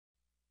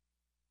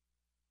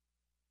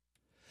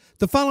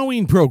The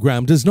following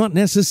program does not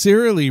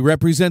necessarily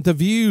represent the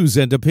views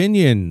and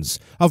opinions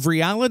of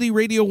Reality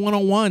Radio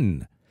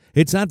 101,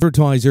 its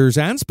advertisers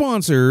and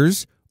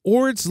sponsors,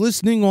 or its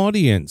listening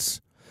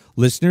audience.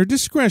 Listener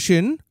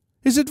discretion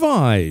is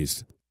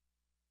advised.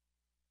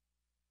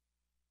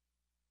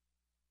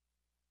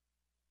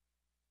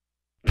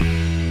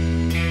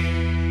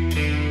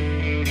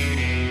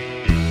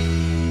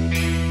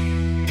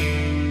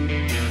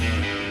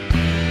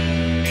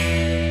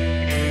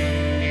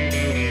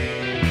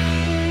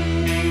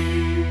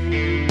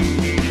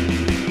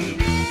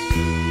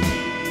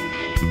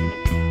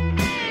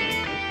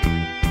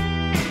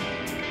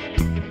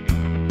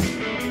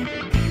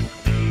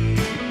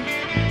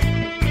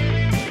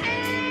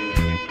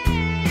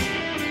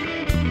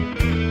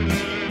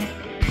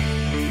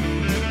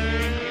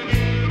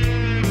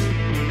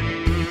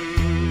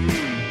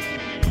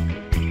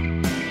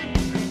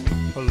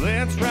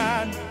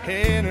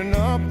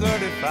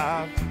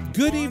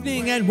 Good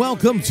evening and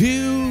welcome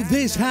to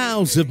this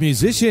House of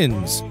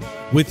Musicians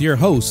with your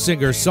host,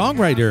 singer,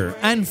 songwriter,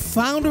 and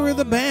founder of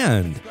the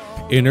band,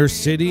 Inner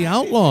City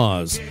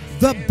Outlaws,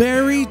 the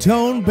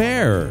Baritone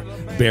Bear,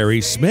 Barry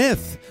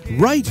Smith,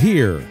 right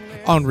here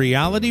on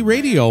Reality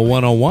Radio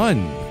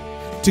 101.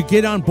 To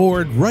get on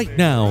board right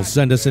now,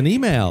 send us an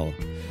email.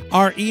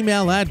 Our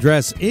email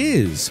address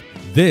is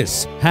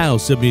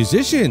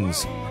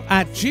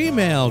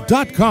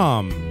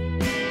thishouseofmusicians@gmail.com.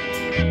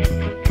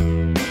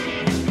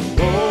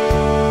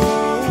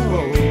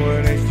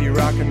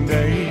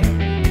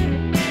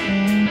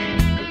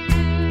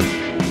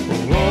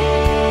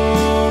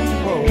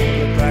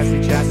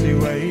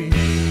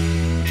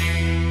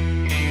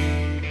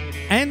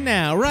 And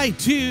now, right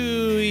to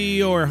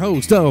your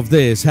host of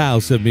this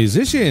House of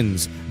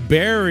Musicians,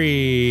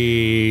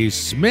 Barry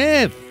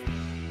Smith.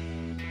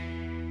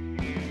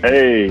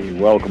 Hey,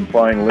 welcome,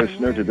 fine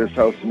listener, to this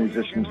House of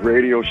Musicians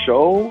radio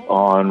show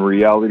on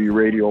Reality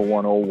Radio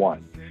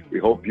 101. We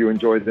hope you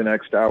enjoy the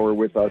next hour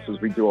with us as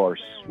we do our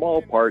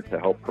small part to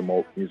help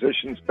promote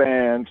musicians,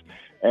 bands,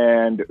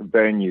 and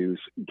venues.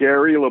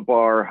 Gary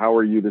Labar, how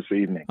are you this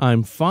evening?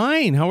 I'm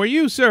fine. How are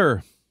you,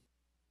 sir?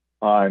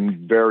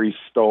 I'm very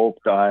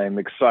stoked. I'm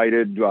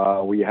excited.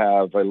 We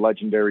have a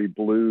legendary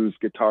blues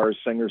guitar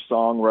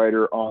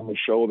singer-songwriter on the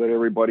show that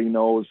everybody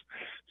knows,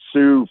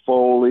 Sue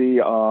Foley.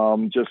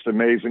 Just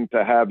amazing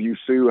to have you,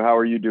 Sue. How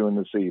are you doing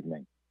this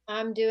evening?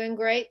 I'm doing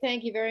great.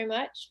 Thank you very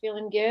much.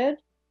 Feeling good.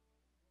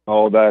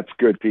 Oh, that's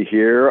good to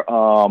hear.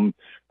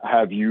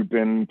 Have you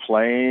been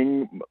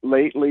playing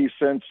lately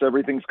since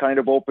everything's kind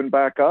of opened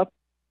back up?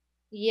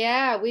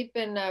 Yeah, we've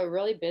been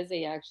really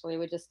busy, actually.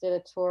 We just did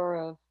a tour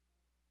of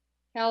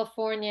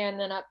California and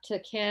then up to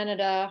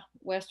Canada,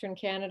 Western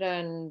Canada,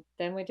 and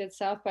then we did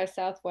South by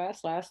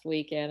Southwest last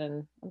weekend,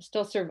 and I'm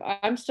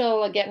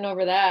still getting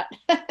over that.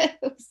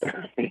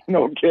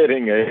 No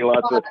kidding, eh?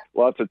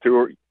 Lots of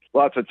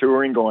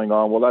touring going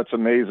on. Well, that's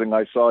amazing.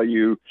 I saw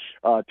you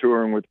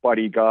touring with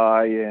Buddy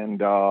Guy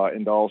and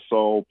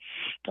also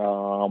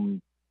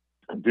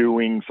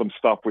doing some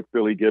stuff with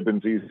Billy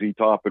Gibbons, ZZ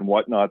Top, and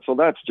whatnot. So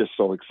that's just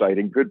so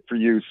exciting. Good for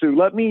you, Sue.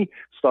 Let me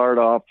start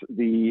off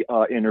the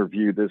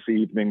interview this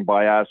evening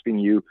by asking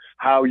you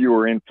how you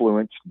were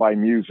influenced by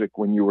music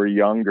when you were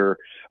younger.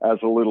 As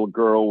a little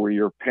girl, were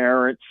your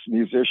parents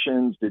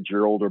musicians? Did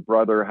your older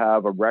brother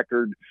have a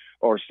record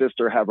or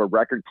sister have a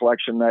record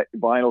collection, that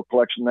vinyl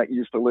collection that you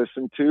used to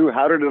listen to?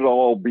 How did it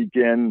all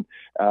begin?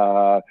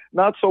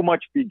 Not so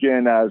much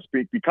begin as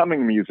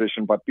becoming a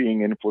musician, but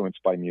being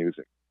influenced by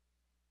music.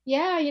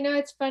 Yeah,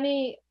 it's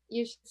funny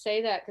you should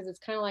say that because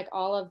it's kind of like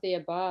all of the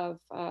above.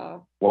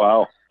 Wow.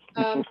 Well,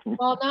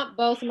 not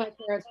both of my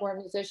parents were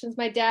musicians.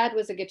 My dad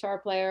was a guitar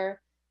player,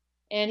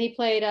 and he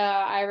played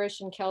Irish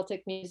and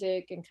Celtic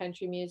music and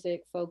country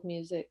music, folk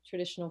music,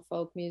 traditional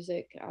folk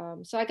music.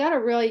 So I got a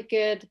really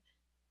good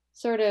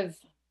sort of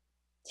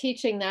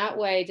teaching that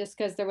way just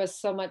because there was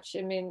so much.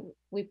 I mean,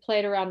 we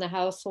played around the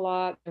house a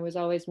lot. There was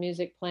always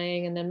music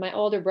playing. And then my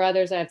older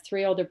brothers, I have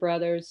 3 older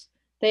brothers,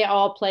 they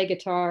all play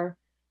guitar.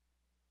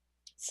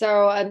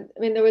 So, I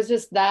mean, there was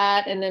just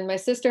that. And then my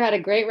sister had a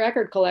great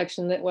record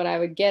collection that what I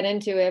would get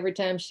into every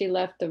time she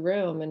left the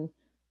room, and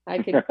I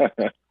could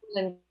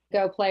and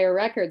go play her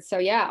records. So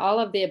yeah, all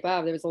of the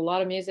above. There was a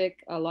lot of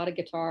music, a lot of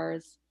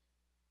guitars.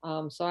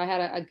 So I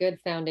had a good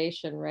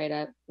foundation right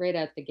at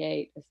the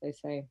gate, as they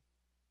say.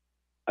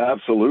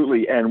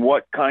 Absolutely. And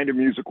what kind of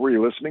music were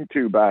you listening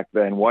to back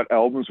then? What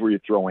albums were you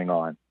throwing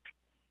on?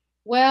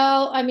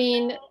 Well, I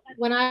mean,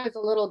 when I was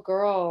a little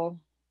girl,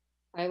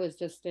 I was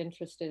just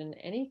interested in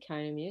any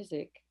kind of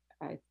music.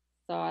 I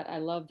thought I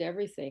loved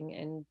everything,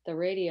 and the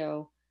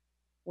radio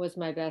was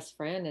my best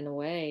friend in a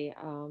way.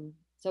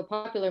 So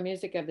popular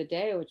music of the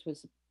day, which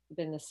was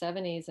been the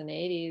 70s and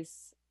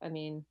 80s. I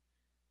mean,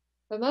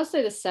 but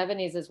mostly the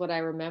 70s is what I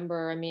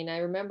remember. I mean, I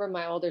remember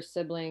my older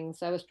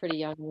siblings. I was pretty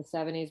young in the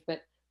 70s,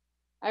 but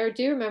I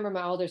do remember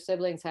my older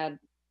siblings had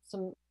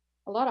a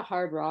lot of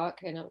hard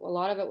rock, and a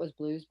lot of it was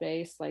blues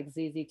based, like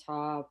ZZ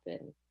Top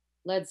and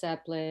Led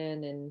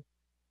Zeppelin and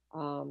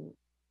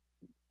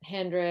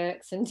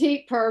Hendrix and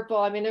Deep Purple.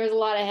 I mean, there was a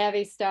lot of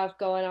heavy stuff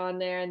going on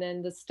there. And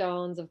then the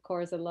Stones, of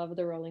course. I love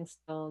the Rolling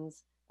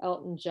Stones,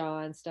 Elton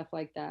John, stuff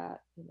like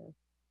that. You know.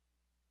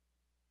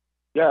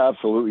 Yeah,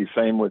 absolutely.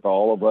 Same with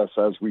all of us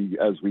as we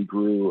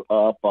grew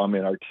up.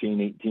 In our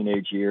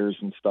teenage years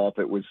and stuff.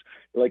 It was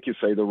like you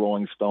say, the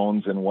Rolling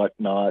Stones and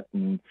whatnot,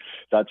 and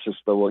that's just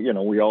the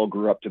we all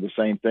grew up to the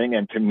same thing.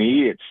 And to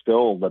me, it's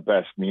still the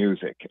best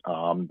music.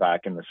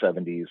 Back in the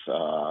 '70s,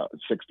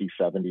 '60s,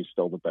 '70s,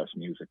 still the best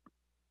music.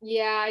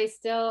 Yeah,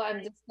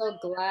 I'm just so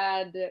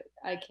glad that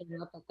I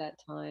came up at that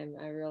time.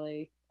 I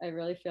really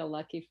feel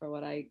lucky for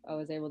what I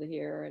was able to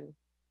hear and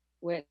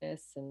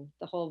witness and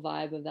the whole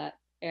vibe of that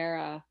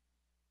era.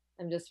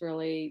 I'm just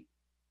really,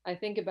 I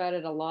think about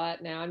it a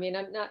lot now. I mean,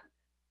 I'm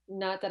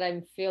not that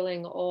I'm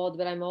feeling old,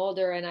 but I'm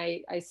older and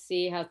I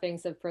see how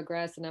things have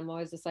progressed and I'm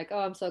always just like, oh,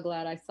 I'm so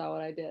glad I saw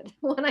what I did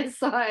when I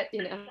saw it,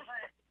 you know.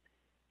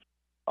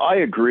 I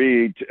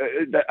agree.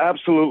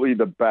 Absolutely,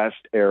 the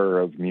best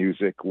era of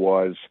music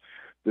was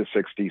the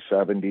 '60s,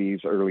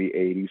 '70s, early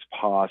 '80s,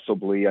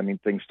 possibly. I mean,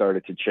 things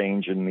started to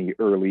change in the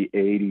early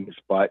 '80s,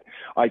 but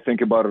I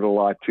think about it a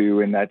lot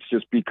too, and that's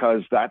just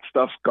because that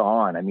stuff's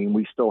gone. I mean,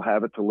 we still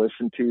have it to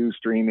listen to,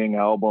 streaming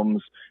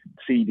albums,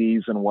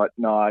 CDs, and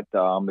whatnot.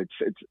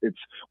 It's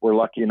we're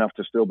lucky enough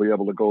to still be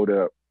able to go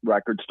to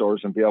record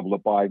stores and be able to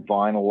buy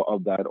vinyl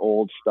of that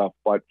old stuff,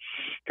 but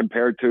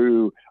compared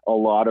to a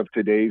lot of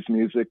today's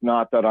music,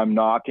 not that I'm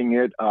knocking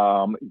it,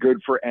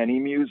 good for any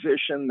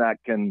musician that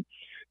can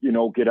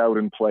get out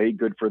and play.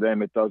 Good for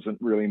them. It doesn't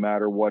really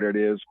matter what it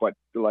is, but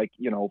like,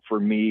 for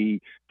me,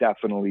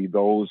 definitely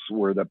those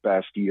were the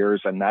best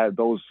years, and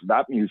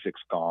that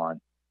music's gone.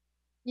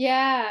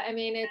 Yeah, I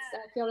mean, I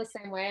feel the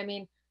same way. I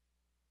mean,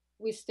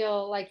 we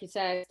still, like you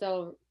said,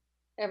 still,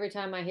 every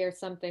time I hear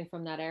something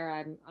from that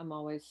era, I'm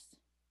always,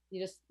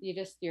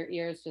 your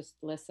ears just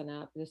listen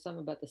up. There's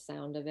something about the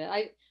sound of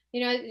it.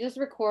 Just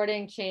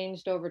recording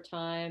changed over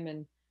time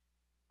and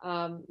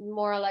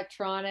more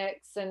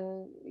electronics.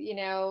 And,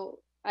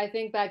 I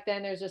think back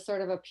then there's just sort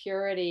of a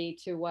purity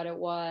to what it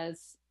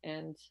was.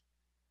 And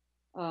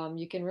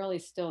you can really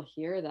still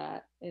hear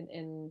that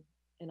in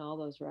all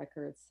those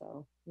records.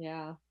 So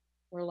yeah,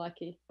 we're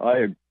lucky.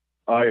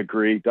 I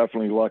agree.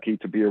 Definitely lucky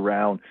to be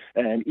around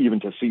and even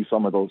to see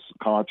some of those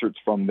concerts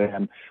from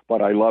them.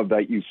 But I love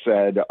that you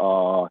said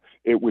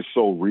it was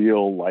so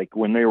real. Like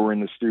when they were in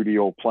the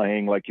studio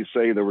playing, like you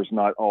say, there was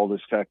not all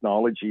this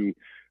technology.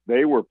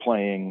 They were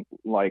playing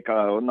like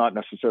not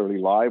necessarily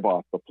live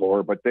off the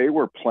floor, but they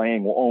were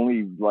playing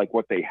only like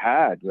what they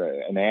had,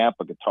 an amp,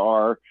 a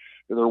guitar.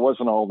 There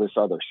wasn't all this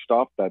other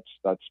stuff that's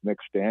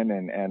mixed in,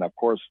 and of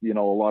course, a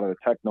lot of the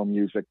techno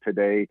music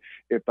today,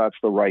 if that's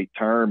the right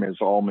term, is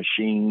all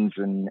machines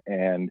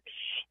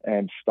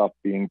and stuff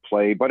being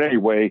played. But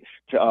anyway,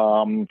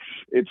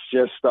 it's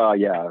just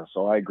yeah.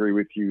 So I agree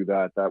with you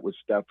that was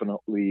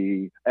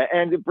definitely,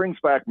 and it brings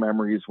back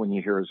memories when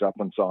you hear a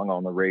Zeppelin song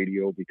on the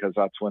radio, because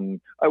that's when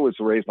I was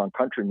raised on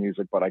country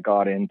music, but I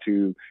got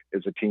into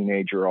as a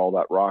teenager all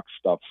that rock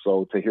stuff.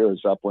 So to hear a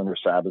Zeppelin or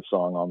Sabbath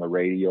song on the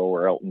radio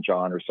or Elton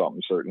John or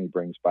something certainly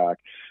brings back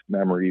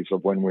memories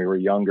of when we were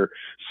younger.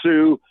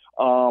 Sue,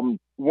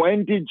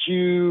 when did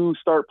you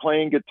start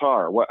playing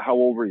guitar? How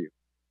old were you?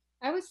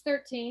 I was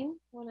 13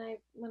 when I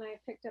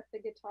picked up the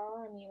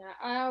guitar. I mean,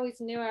 I always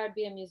knew I would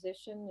be a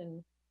musician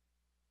and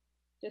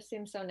just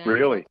seemed so natural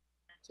Really?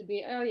 to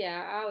be. Oh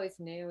yeah, I always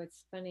knew.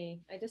 It's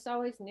funny. I just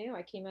always knew.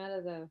 I came out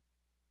of the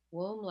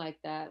womb like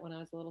that when I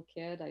was a little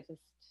kid. I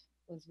just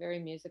was very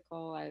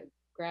musical. I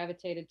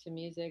gravitated to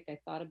music. I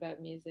thought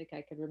about music.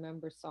 I could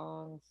remember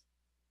songs.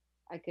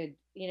 I could,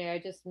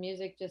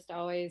 music just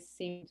always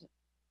seemed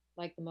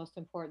like the most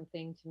important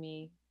thing to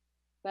me.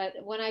 But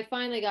when I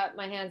finally got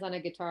my hands on a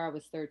guitar, I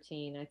was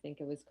 13. I think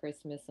it was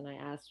Christmas, and I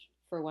asked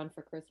for one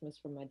for Christmas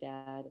from my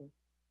dad. And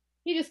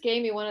he just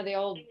gave me one of the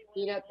old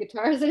beat up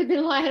guitars that had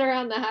been lying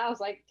around the house.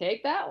 Like,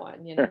 take that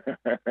one.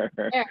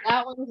 There,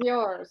 that one's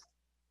yours.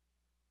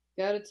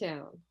 Go to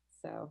town.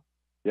 So,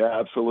 Yeah,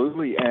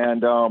 absolutely.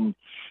 And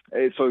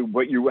so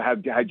what you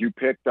had you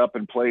picked up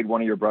and played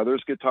one of your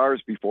brother's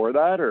guitars before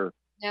that, or?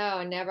 no,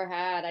 I never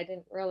had. I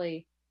didn't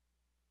really,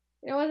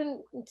 it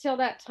wasn't until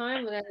that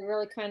time when I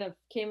really kind of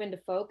came into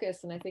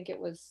focus. And I think it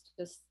was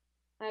just,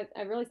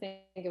 I really think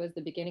it was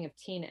the beginning of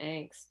teen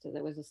angst.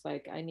 That was just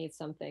like, I need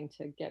something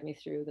to get me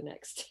through the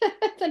next,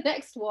 the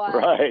next while.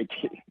 Right.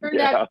 Turned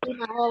out Yeah. to be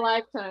my whole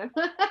lifetime.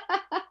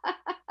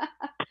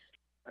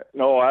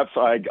 No,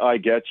 I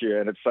get you,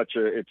 and it's such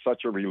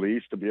a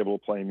release to be able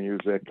to play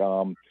music.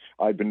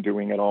 I've been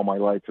doing it all my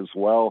life as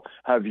well.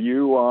 Have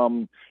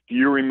you? Do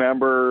you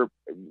remember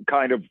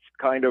kind of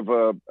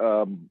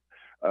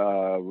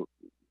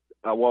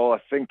a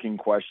thinking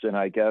question,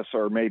 I guess,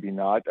 or maybe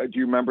not. Do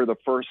you remember the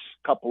first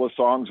couple of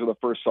songs or the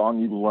first song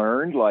you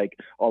learned? Like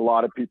a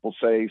lot of people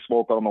say,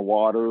 "Smoke on the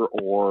Water,"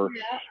 or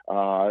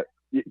Yeah.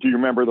 do you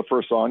remember the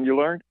first song you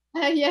learned?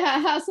 Yeah,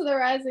 House of the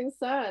Rising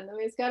Sun. I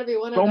mean, it's got to be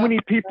one of So those.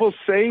 many people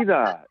say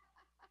that.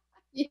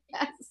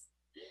 Yes.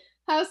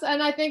 House,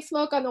 and I think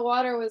Smoke on the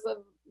Water was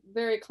a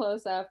very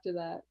close after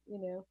that.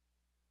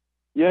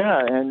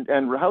 Yeah, and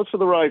House of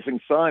the Rising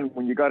Sun,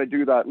 when you got to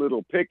do that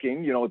little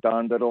picking, you know,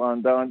 dun da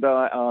dun dun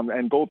da,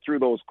 and go through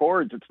those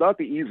chords, it's not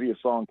the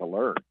easiest song to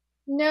learn.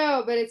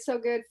 No, but it's so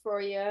good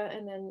for you.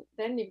 And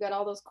then you've got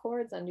all those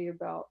chords under your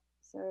belt.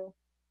 So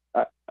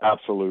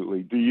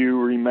Absolutely. Do you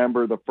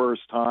remember the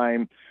first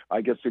time?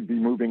 I guess it'd be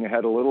moving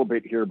ahead a little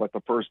bit here, but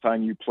the first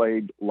time you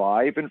played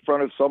live in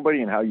front of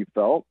somebody and how you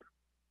felt?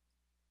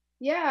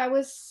 yeah, I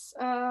was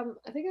I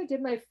think I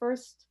did my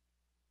first,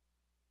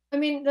 I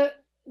mean,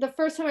 the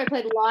first time I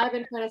played live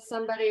in front of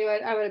somebody,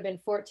 I would have been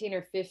 14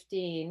 or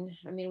 15.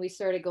 I mean, we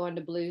started going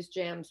to blues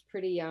jams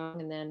pretty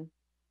young, and then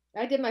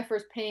I did my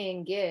first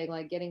paying gig,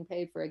 like getting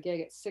paid for a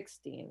gig at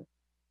 16.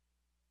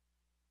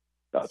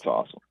 That's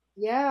awesome.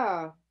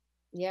 Yeah.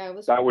 Yeah, it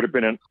was That would have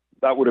been in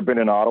that would have been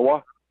in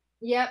Ottawa.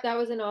 yeah, that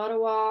was in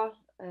Ottawa,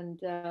 and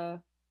I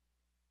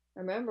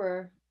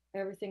remember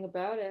everything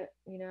about it.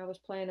 You know, I was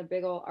playing a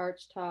big old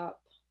arch top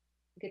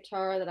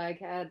guitar that I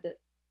had that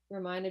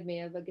reminded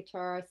me of a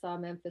guitar I saw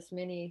Memphis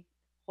Minnie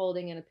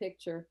holding in a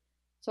picture.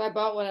 So I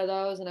bought one of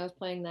those and I was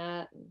playing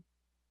that and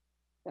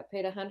got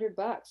paid $100,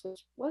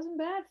 which wasn't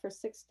bad for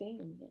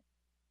 16.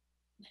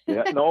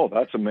 Yeah, no,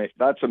 that's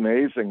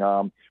amazing.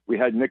 We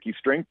had Nikki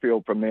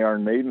Stringfield from the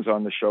Iron Maidens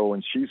on the show,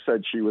 and she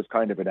said she was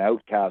kind of an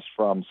outcast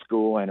from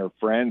school and her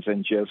friends,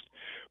 and just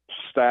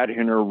sat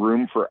in her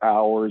room for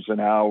hours and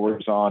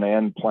hours on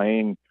end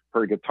playing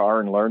her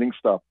guitar and learning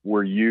stuff.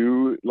 Were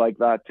you like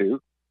that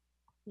too?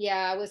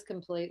 Yeah, I was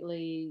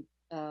completely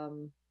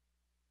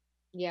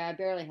yeah, I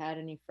barely had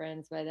any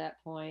friends by that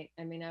point.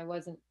 I mean, I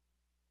wasn't,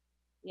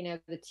 you know,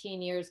 the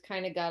teen years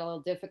kind of got a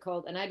little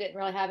difficult and I didn't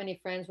really have any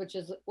friends, which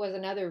is was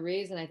another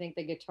reason I think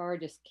the guitar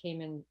just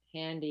came in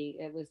handy.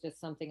 It was just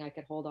something I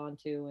could hold on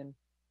to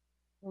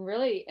and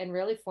really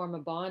form a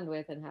bond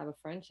with and have a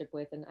friendship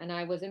with. And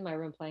I was in my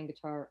room playing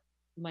guitar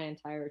my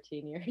entire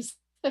teen years.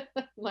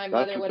 My That's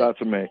mother would have,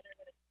 that's amazing.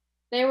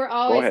 they were Go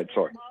always, ahead,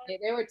 sorry.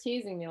 they were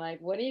teasing me like,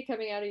 when are you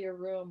coming out of your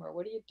room? Or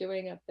what are you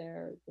doing up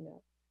there? You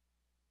know?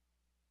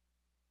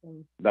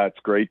 That's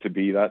great to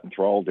be that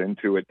enthralled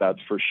into it.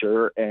 That's for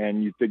sure.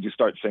 And did you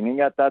start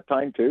singing at that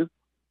time too?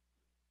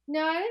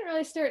 No, I didn't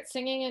really start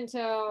singing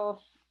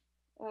until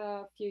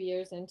a few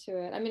years into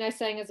it. I mean, I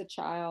sang as a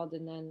child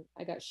and then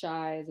I got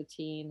shy as a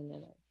teen and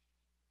then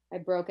I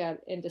broke out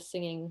into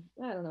singing,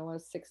 I don't know, I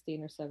was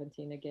 16 or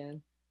 17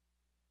 again.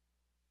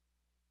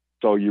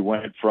 So you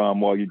went from,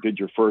 well, you did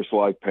your first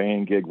live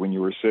paying gig when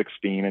you were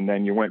 16, and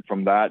then you went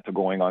from that to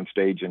going on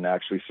stage and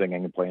actually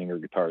singing and playing your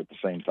guitar at the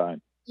same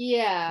time.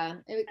 Yeah,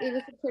 it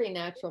was a pretty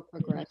natural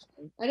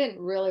progression. I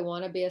didn't really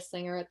want to be a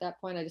singer at that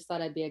point. I just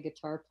thought I'd be a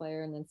guitar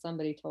player. And then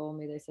somebody told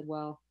me, they said,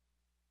 well,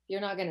 if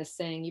you're not going to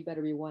sing, you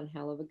better be one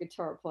hell of a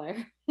guitar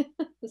player.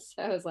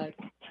 So I was like,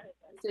 I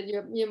said,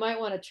 you might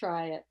want to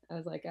try it. I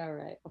was like, all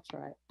right, I'll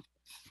try it.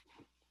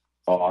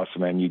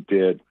 Awesome, and you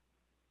did.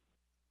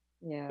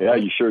 Yeah, I Yeah,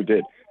 was you sure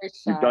did. very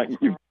You've shy.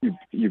 done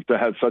you've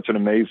had such an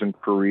amazing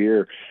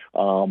career. I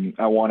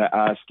want to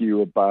ask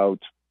you about.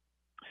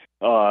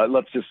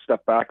 Let's just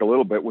step back a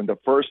little bit. When the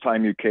first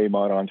time you came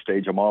out on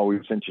stage, I'm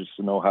always interested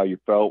to know how you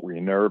felt. Were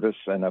you nervous?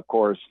 And of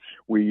course,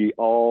 we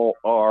all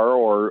are,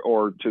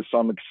 or to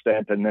some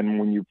extent. And then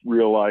when you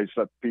realize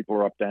that people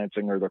are up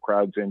dancing or the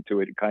crowd's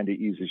into it, it kind of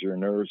eases your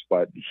nerves.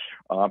 But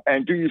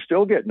and do you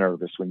still get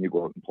nervous when you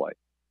go out and play?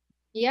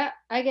 Yeah,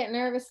 I get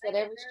nervous at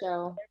every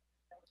show.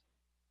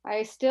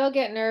 I still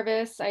get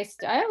nervous. I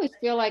always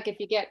feel like if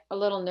you get a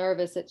little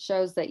nervous, it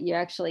shows that you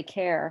actually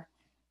care.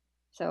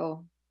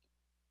 So,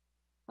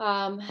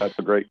 um, That's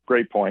a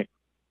great point.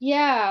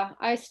 yeah,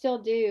 I still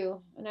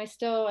do. And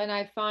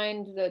I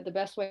find that the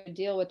best way to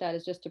deal with that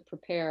is just to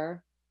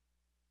prepare,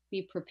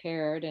 be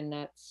prepared.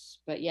 And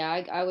but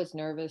yeah, I was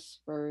nervous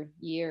for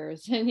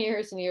years and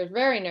years and years,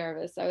 very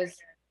nervous. I was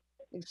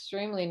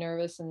extremely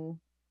nervous and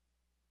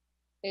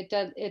it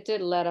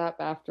did let up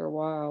after a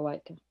while.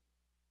 Like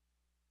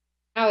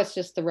now it's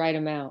just the right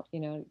amount, you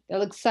know,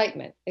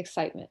 excitement.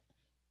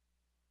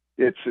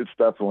 It's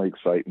definitely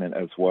excitement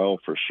as well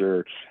for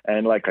sure.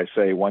 And like I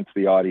say, once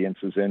the audience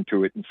is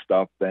into it and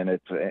stuff, then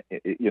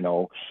you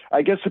know,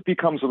 I guess it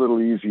becomes a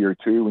little easier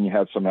too when you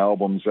have some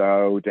albums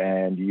out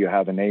and you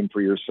have a name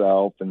for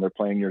yourself and they're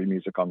playing your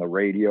music on the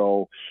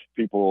radio.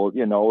 People,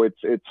 you know,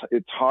 it's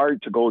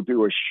hard to go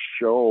do a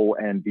show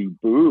and be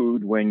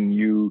booed when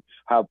you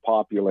have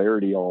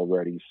popularity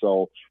already.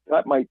 So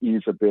that might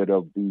ease a bit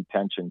of the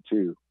tension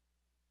too.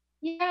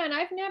 Yeah, and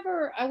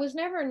I was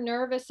never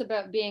nervous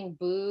about being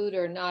booed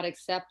or not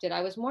accepted. I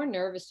was more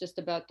nervous just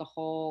about the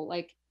whole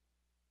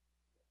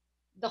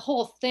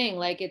thing.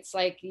 Like it's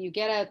like you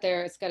get out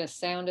there, it's got to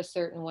sound a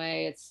certain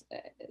way.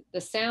 The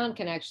sound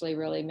can actually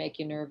really make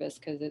you nervous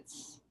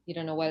because you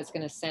don't know what it's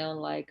going to sound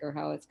like or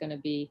how it's going to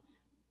be,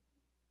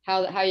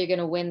 how you're going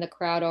to win the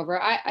crowd over.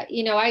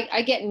 You know,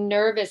 I get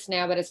nervous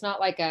now, but it's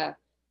not like a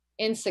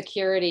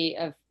insecurity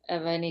of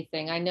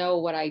anything. I know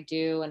what I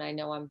do and I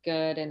know I'm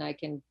good and I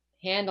can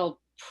handle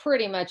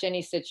pretty much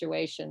any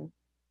situation,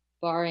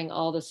 barring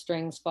all the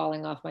strings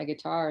falling off my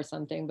guitar or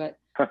something. But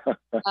you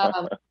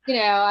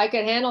know, I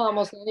could handle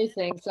almost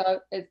anything. So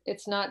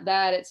it's not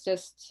that. It's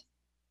just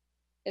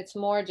it's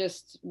more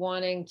just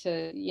wanting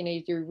to,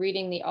 you're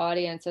reading the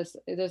audience.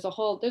 There's a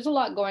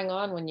lot going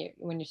on when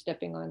you're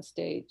stepping on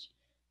stage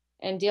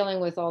and dealing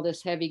with all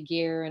this heavy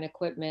gear and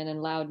equipment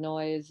and loud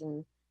noise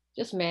and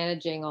just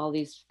managing all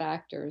these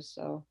factors.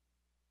 So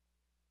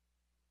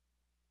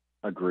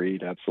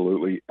Agreed,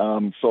 absolutely.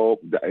 So,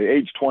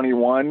 age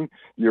 21,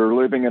 you're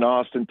living in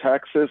Austin,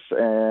 Texas,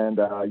 and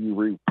you're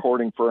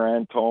recording for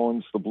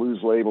Antone's, the blues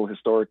label,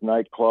 Historic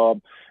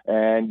Nightclub,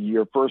 and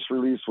your first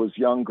release was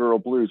Young Girl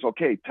Blues.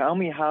 Okay, tell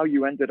me how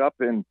you ended up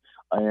in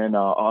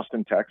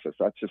Austin, Texas.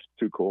 That's just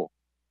too cool.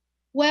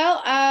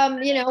 well,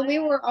 we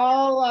were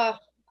all.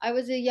 I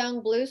was a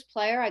young blues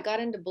player. I got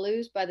into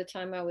blues by the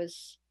time I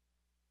was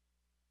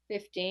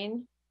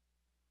 15.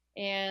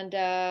 And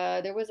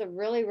there was a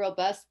really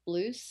robust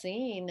blues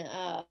scene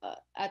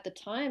at the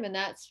time, and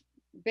that's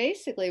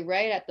basically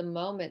right at the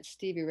moment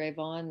Stevie Ray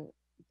Vaughan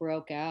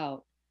broke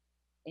out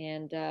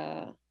and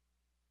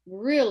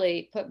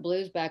really put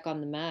blues back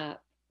on the map.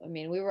 I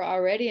mean, we were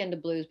already into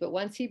blues, but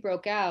once he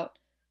broke out,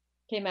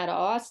 came out of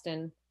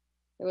Austin,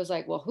 it was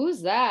like, well,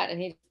 who's that? And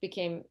he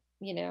became,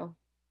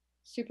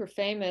 super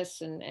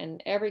famous,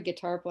 and every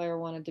guitar player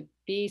wanted to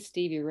be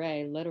Stevie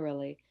Ray,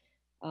 literally.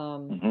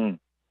 Mm-hmm.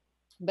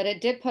 But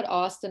it did put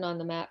Austin on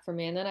the map for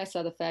me. And then I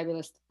saw the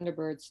Fabulous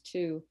Thunderbirds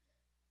too.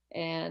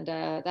 And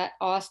that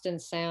Austin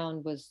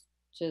sound was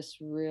just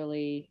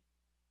really,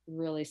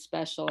 really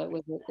special. It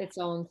was its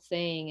own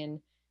thing. And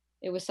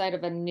it was sort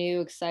of a new,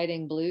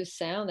 exciting blues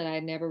sound that I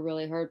had never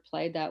really heard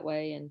played that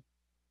way. And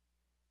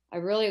I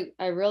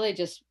really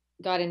just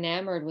got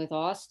enamored with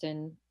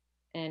Austin.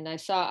 And I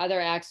saw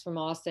other acts from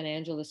Austin,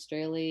 Angela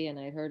Straley, and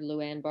I heard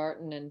Luann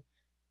Barton. And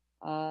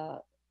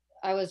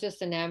I was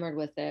just enamored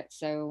with it.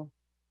 So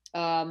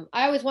I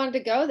always wanted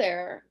to go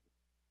there.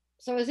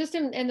 So it was just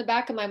in the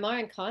back of my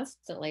mind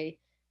constantly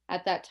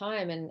at that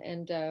time.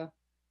 And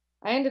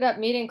I ended up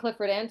meeting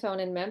Clifford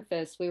Antone in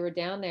Memphis. We were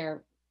down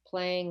there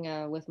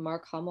playing with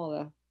Mark Hummel,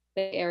 the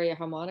Bay Area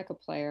harmonica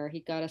player.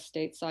 He got us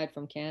stateside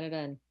from Canada,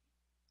 and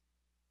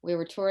we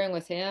were touring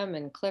with him,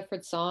 and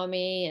Clifford saw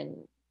me and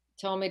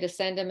told me to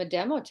send him a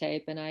demo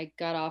tape. And I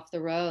got off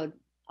the road,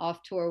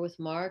 off tour with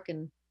Mark,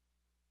 and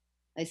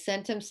I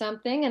sent him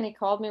something, and he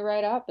called me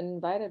right up and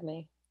invited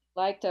me.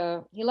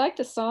 He liked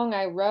a song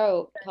I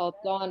wrote called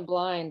Gone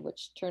Blind,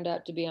 which turned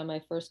out to be on my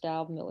first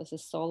album. It was a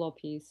solo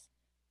piece.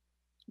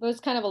 It was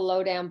kind of a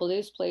low down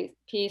blues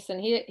piece,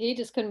 and he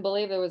just couldn't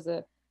believe there was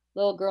a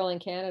little girl in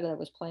Canada that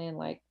was playing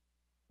like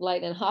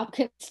Lightning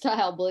Hopkins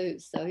style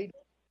blues. So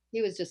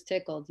he was just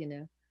tickled.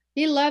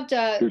 He loved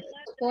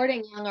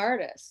supporting young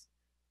artists.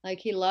 Like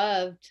he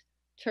loved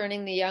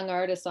turning the young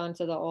artists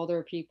onto the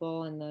older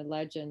people and the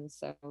legends.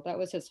 So that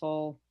was his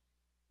whole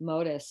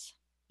modus.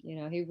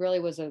 He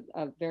really was a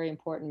very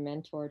important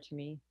mentor to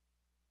me.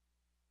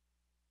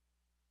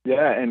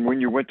 Yeah, and when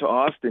you went to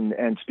Austin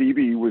and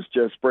Stevie was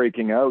just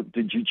breaking out,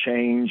 did you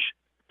change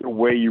the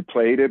way you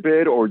played a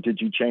bit, or did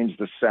you change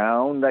the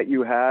sound that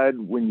you had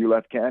when you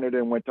left Canada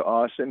and went to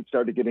Austin,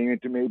 started getting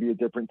into maybe a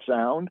different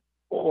sound?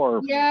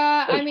 Or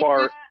yeah, as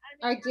far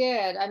I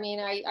did. I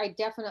mean, I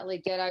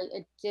definitely did. I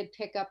did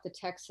pick up the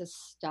Texas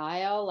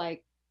style,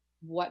 like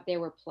what they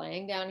were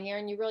playing down here.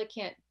 And you really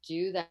can't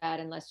do that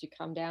unless you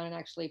come down and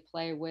actually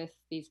play with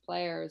these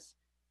players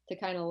to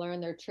kind of learn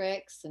their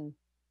tricks and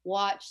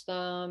watch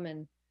them.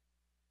 And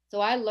so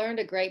I learned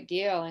a great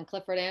deal. And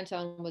Clifford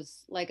Antone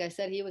was, like I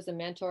said, he was a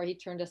mentor. He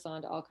turned us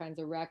on to all kinds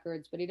of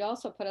records, but he'd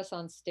also put us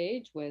on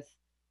stage with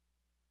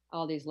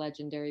all these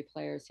legendary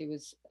players. He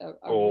was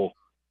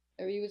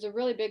he was a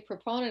really big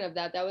proponent of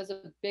that. That was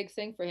a big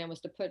thing for him,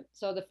 was to put.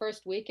 So the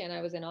first weekend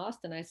I was in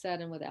Austin, I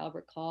sat in with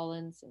Albert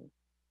Collins, and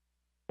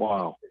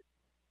wow.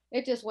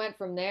 It just went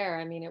from there.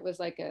 I mean, it was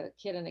like a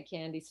kid in a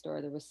candy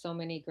store. There was so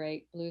many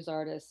great blues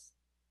artists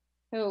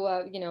who,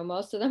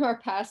 most of them are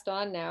passed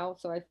on now.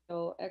 So I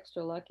feel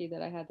extra lucky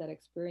that I had that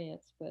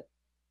experience. But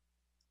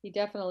he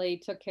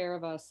definitely took care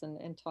of us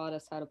and taught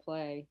us how to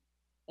play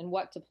and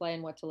what to play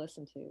and what to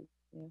listen to.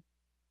 Yeah.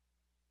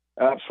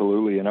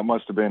 Absolutely, and it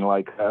must have been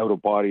like out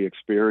of body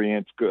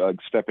experience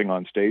stepping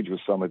on stage with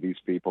some of these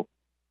people.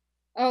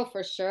 Oh,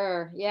 for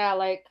sure. Yeah,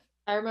 like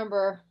I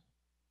remember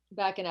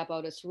backing up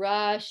Otis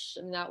Rush,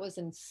 and that was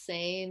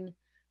insane.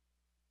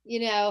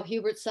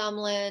 Hubert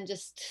Sumlin,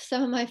 just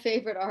some of my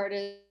favorite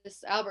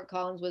artists. Albert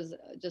Collins was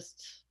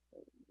just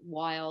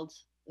wild.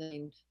 I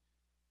mean,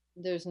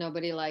 there's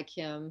nobody like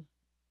him.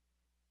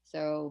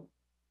 So,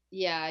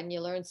 yeah, and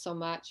you learn so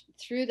much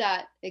through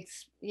that,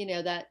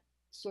 that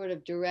sort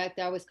of direct,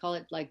 I always call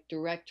it like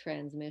direct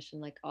transmission,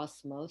 like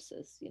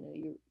osmosis.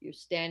 You're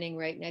standing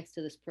right next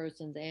to this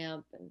person's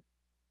amp and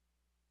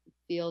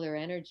feel their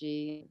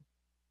energy.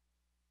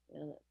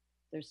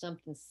 There's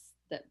something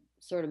that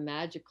sort of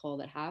magical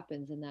that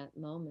happens in that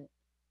moment.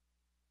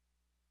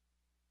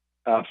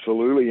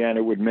 Absolutely, and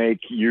it would make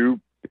you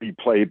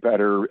play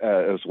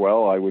better as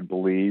well, I would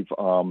believe.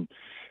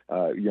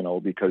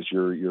 Because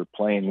you're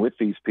playing with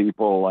these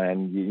people,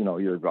 and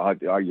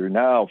you're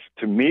now,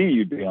 to me,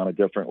 you'd be on a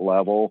different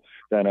level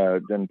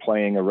than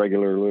playing a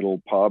regular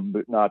little pub.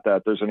 Not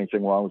that there's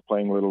anything wrong with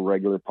playing little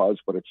regular pubs,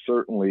 but it's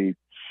certainly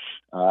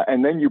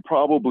And then you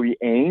probably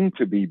aim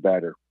to be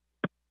better.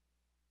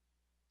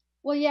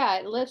 Well, yeah,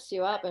 it lifts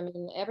you up. I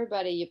mean,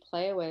 everybody you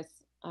play with,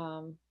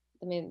 I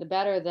mean, the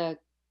better the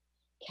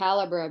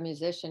caliber of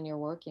musician you're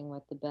working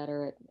with, the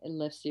better it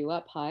lifts you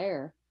up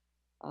higher.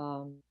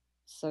 Um,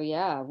 so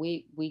yeah,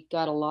 we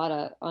got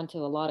onto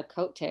a lot of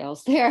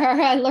coattails there.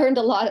 I learned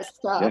a lot of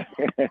stuff.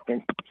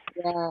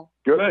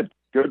 Yeah.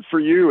 Good for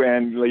you.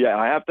 And yeah,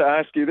 I have to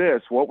ask you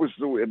this: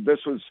 this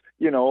was,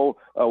 you know,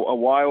 a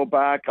while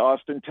back,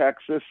 Austin,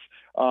 Texas.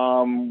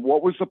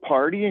 What was the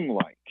partying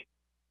like?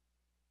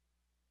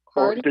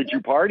 Or did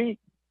you party?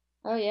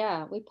 Oh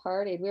yeah, we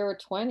partied. We were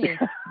 20.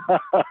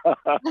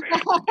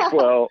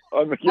 Well, yeah.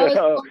 I was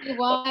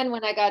 21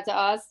 when I got to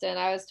Austin.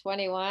 I was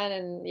 21,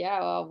 and yeah,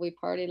 well, we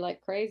partied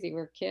like crazy.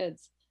 We're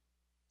kids,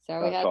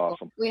 so That's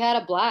awesome. We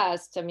had a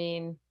blast. I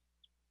mean,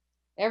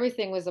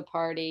 everything was a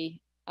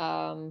party,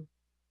 and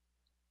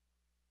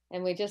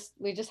we just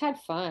had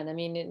fun. I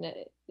mean,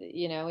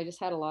 you know, we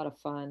just had a lot of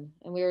fun,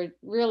 and we were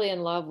really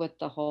in love with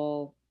the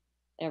whole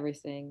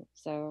everything.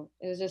 So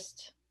it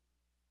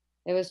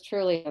was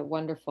truly a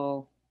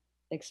wonderful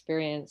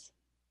experience.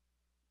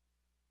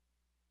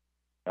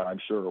 I'm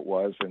sure it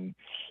was, and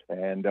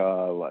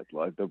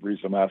like the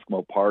reason I'm asking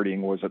about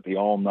partying was it the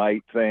all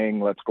night thing.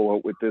 Let's go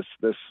out with this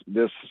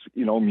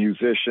you know,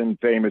 musician,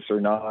 famous or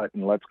not,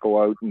 and let's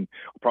go out and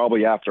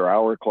probably after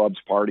hour clubs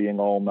partying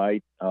all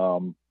night.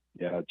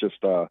 Yeah,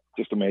 just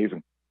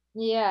amazing.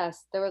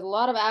 Yes, there was a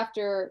lot of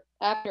after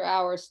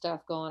hour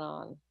stuff going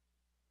on.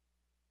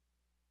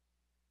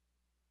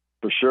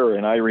 For sure.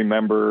 And I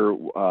remember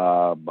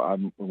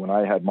when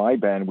I had my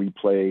band, we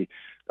play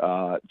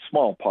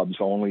small pubs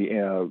only,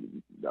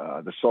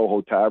 the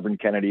Soho Tavern,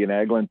 Kennedy and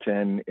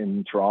Eglinton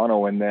in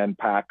Toronto, and then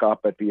pack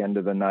up at the end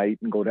of the night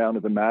and go down to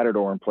the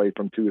Matador and play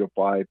from 2 to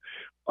 5.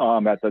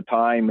 At the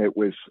time, it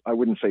was, I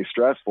wouldn't say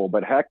stressful,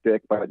 but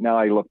hectic. But now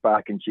I look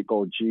back and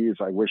go, geez,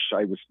 I wish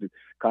I was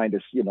kind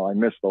of, you know, I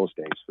miss those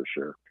days for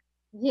sure.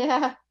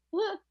 Yeah.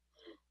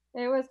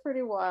 It was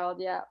pretty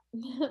wild, yeah.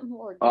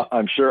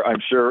 I'm sure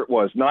it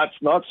was not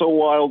so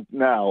wild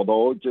now,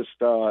 though. Just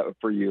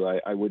for you,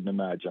 I wouldn't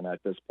imagine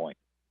at this point.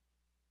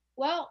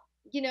 Well,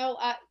 you know,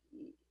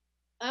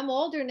 I'm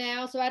older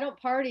now, so I don't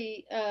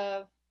party.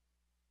 I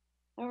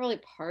don't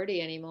really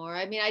party anymore.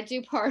 I mean, I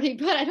do party,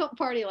 but I don't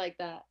party like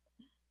that.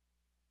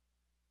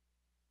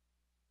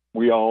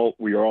 We are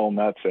all in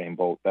that same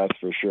boat, that's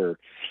for sure.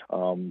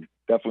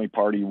 Definitely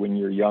party when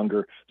you're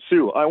younger.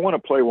 Sue, I want to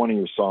play one of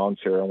your songs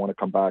here. I want to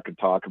come back and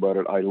talk about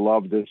it. I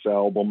love this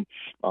album.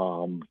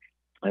 And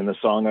the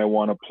song I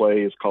want to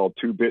play is called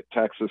 2-Bit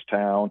Texas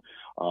Town.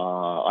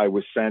 I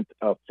was sent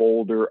a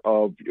folder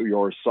of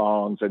your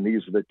songs, and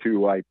these are the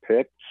two I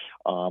picked.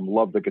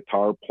 Love the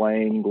guitar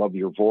playing, love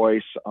your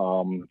voice.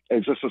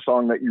 Is this a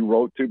song that you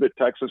wrote, 2-Bit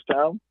Texas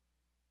Town?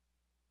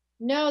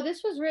 No,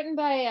 this was written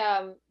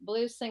by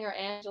blues singer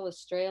Angela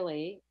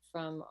Straley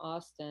from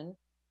Austin.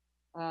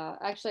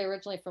 Actually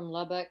originally from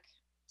Lubbock,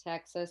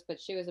 Texas, but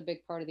she was a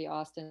big part of the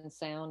Austin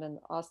sound and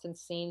Austin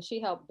scene.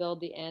 She helped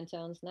build the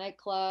Antone's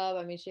nightclub.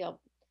 I mean, she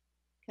helped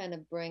kind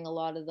of bring a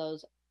lot of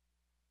those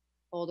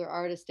older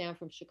artists down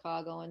from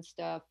Chicago and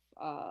stuff.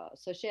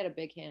 So she had a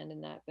big hand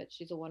in that, but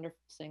she's a wonderful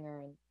singer,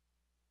 and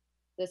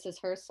this is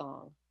her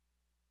song.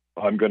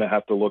 I'm going to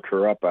have to look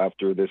her up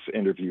after this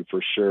interview for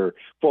sure.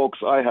 Folks,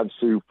 I have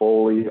Sue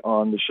Foley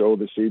on the show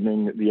this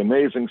evening, the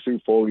amazing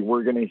Sue Foley.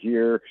 We're going to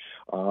hear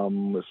a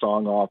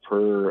song off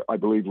her, I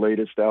believe,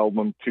 latest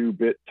album,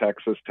 2-Bit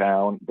Texas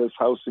Town, this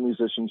House of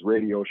Musicians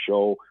radio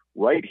show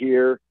right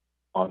here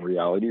on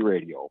Reality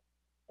Radio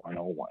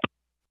 101.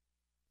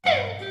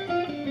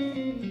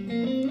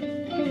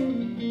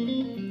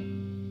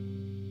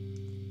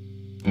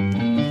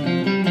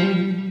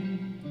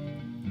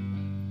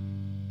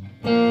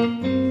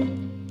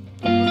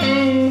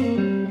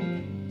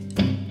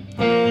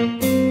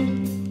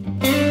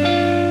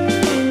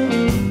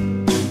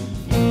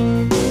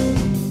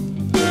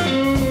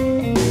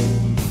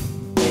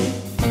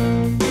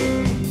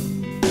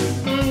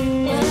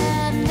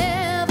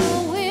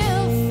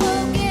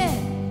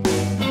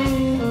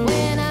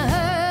 When I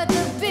heard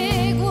the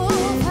big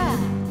wolf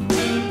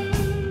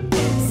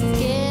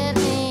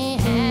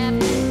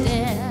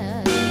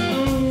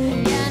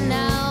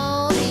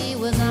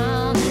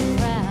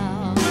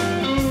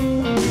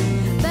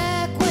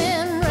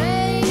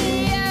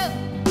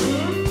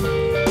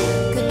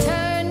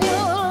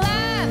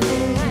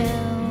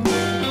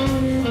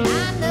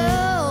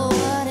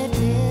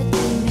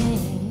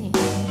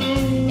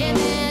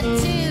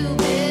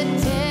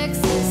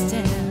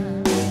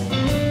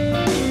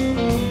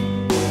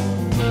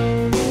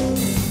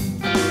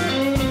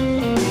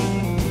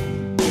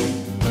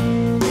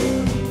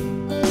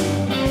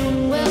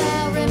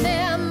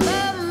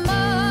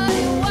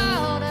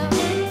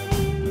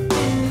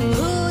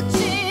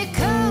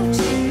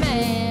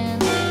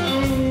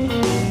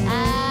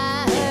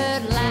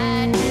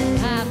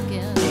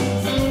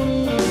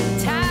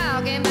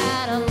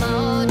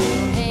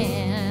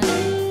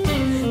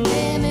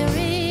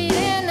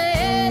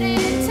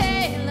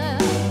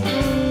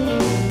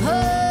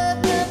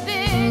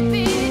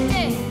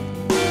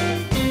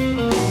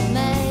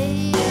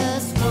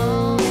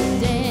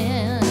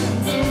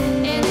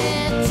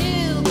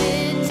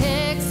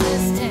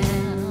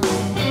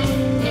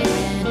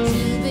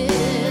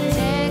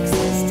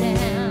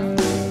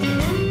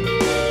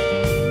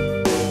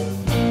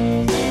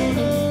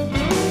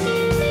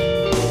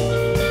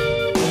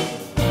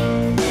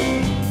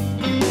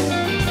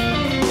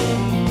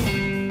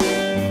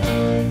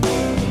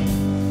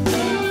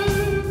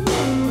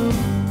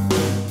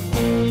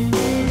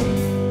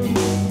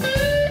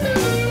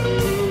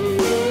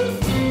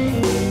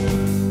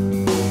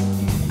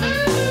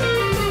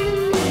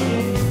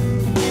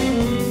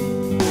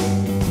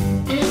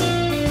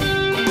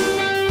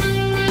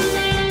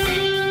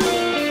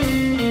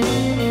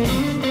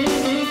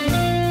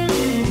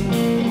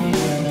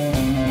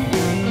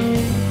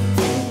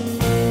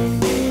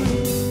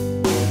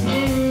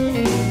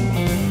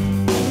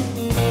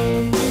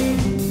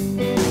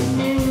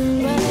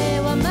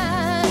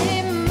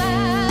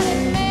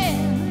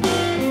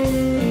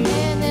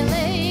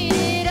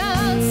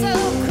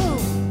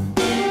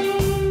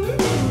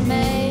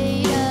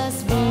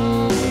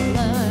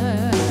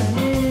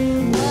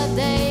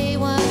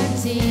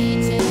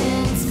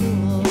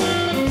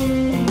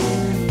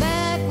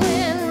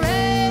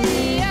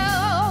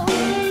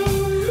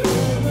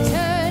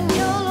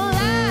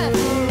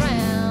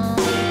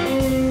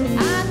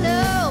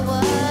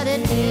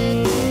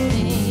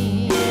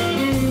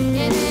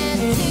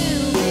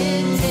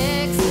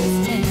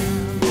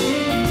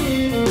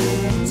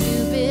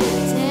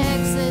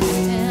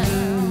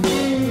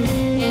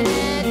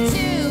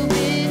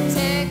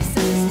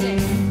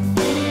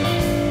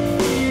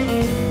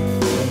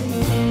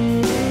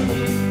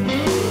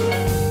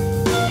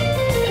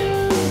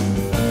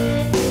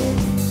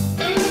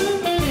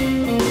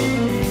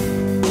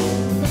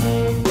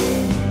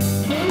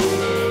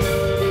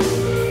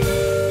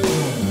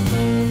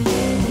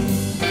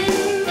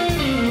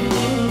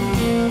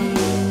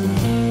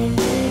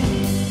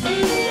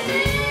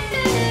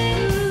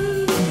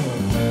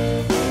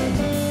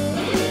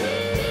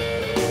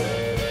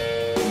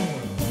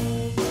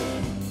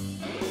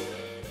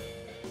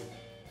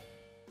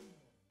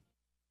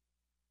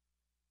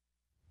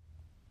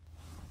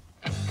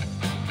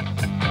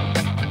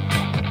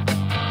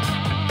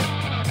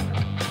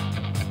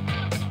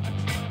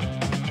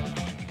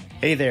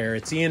Hey there,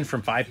 it's Ian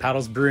from Five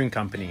Paddles Brewing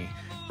Company.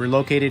 We're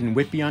located in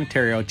Whitby,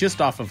 Ontario, just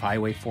off of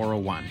Highway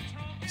 401.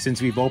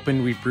 Since we've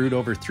opened, we've brewed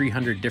over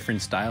 300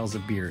 different styles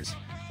of beers.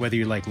 Whether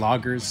you like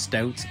lagers,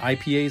 stouts,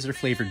 IPAs, or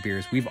flavored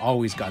beers, we've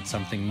always got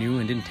something new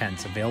and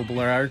intense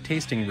available at our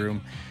tasting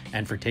room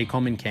and for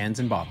take-home in cans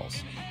and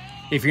bottles.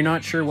 If you're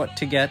not sure what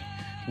to get,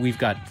 we've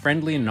got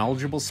friendly and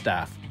knowledgeable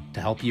staff to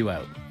help you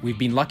out. We've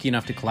been lucky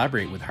enough to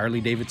collaborate with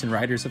Harley-Davidson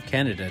Riders of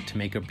Canada to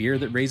make a beer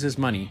that raises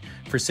money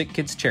for Sick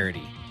Kids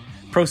Charity.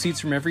 Proceeds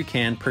from every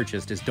can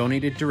purchased is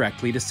donated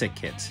directly to Sick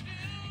Kids.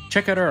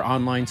 Check out our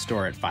online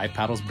store at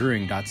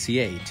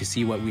fivepaddlesbrewing.ca to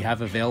see what we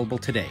have available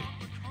today.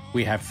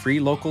 We have free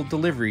local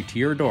delivery to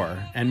your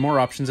door and more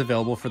options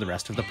available for the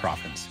rest of the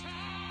province.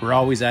 We're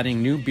always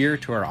adding new beer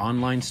to our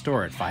online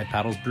store at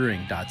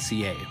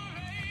fivepaddlesbrewing.ca.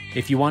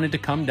 If you wanted to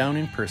come down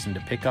in person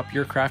to pick up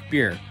your craft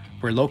beer,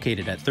 we're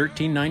located at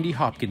 1390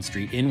 Hopkins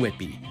Street in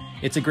Whitby.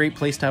 It's a great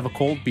place to have a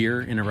cold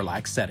beer in a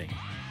relaxed setting.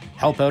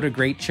 Help out a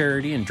great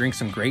charity and drink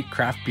some great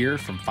craft beer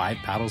from Five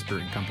Paddles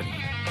Brewing Company.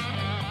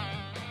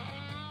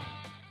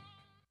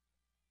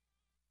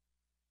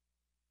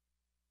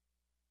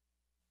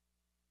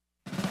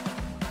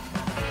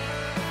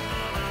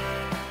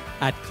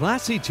 At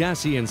Classy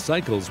Chassis and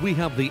Cycles, we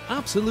have the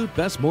absolute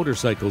best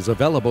motorcycles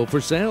available for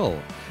sale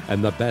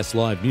and the best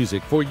live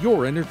music for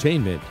your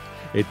entertainment.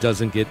 It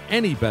doesn't get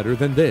any better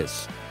than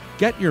this.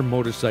 Get your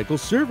motorcycle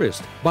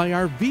serviced by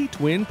our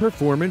V-Twin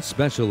Performance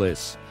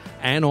Specialists.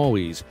 And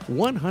always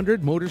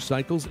 100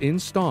 motorcycles in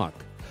stock.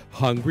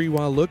 Hungry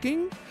while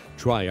looking?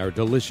 Try our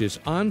delicious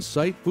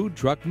on-site food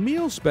truck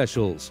meal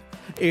specials.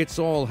 It's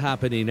all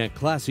happening at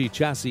Classy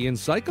Chassis and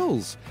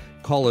Cycles.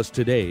 Call us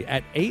today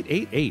at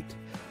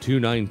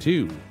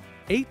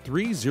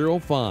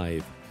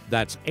 888-292-8305.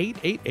 That's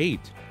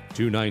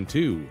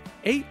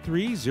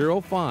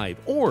 888-292-8305.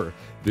 Or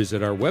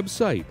visit our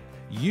website,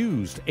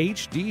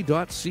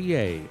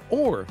 usedhd.ca,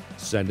 or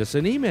send us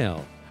an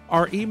email.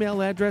 Our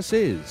email address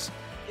is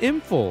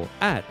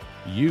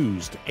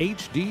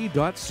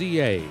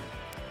info@usedhd.ca.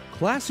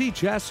 Classy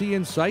Chassis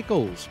and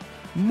Cycles.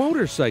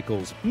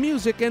 Motorcycles,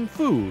 music, and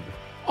food.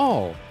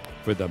 All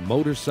for the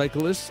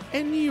motorcyclists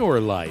in your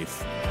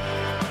life.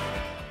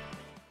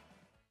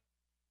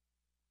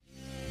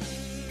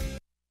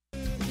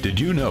 Did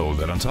you know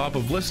that on top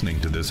of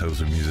listening to This House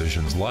of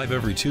Musicians live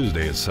every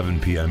Tuesday at 7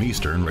 p.m.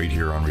 Eastern right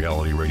here on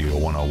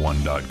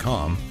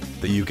realityradio101.com,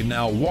 that you can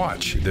now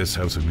watch This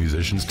House of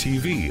Musicians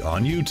TV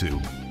on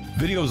YouTube?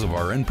 Videos of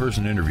our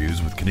in-person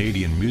interviews with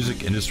Canadian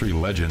music industry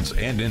legends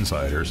and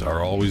insiders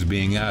are always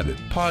being added.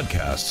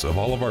 Podcasts of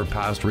all of our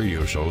past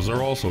radio shows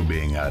are also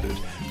being added,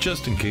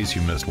 just in case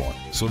you missed one.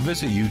 So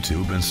visit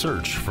YouTube and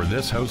search for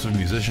This House of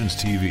Musicians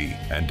TV,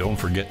 and don't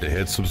forget to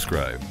hit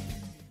subscribe.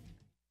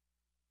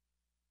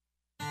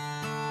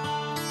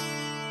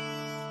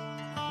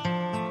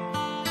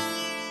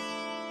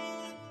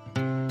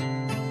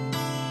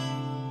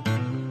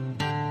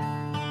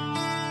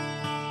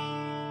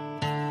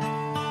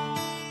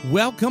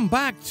 Welcome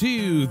back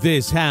to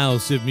This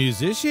House of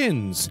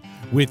Musicians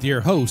with your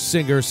host,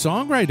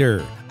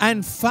 singer-songwriter,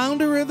 and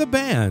founder of the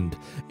band,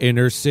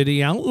 Inner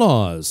City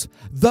Outlaws,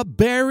 the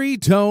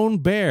Baritone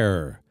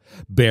Bear,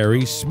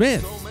 Barry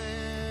Smith,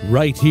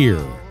 right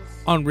here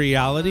on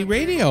Reality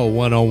Radio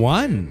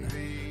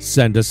 101.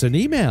 Send us an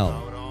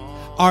email.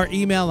 Our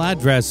email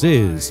address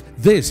is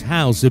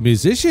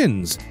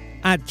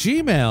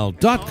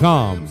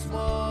thishouseofmusicians@gmail.com.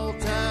 Small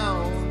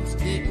towns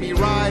keep me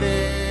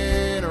riding.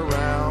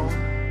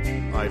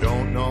 I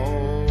don't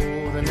know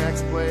the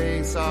next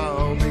place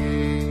I'll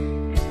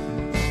be,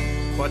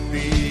 but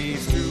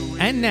these two...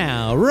 And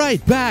now, right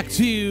back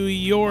to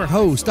your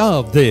host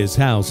of This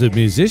House of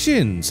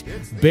Musicians,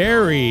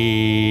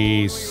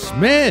 Barry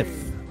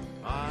Smith.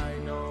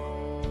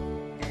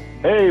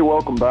 Hey,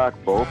 welcome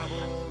back, folks.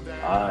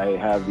 I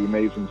have the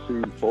amazing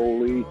Sue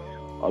Foley,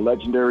 a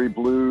legendary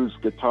blues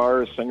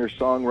guitarist,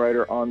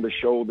 singer-songwriter on the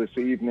show this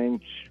evening.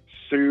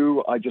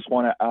 Sue, I just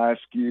want to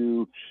ask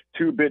you,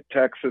 Two-Bit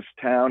Texas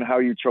Town, how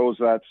you chose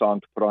that song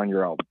to put on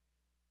your album.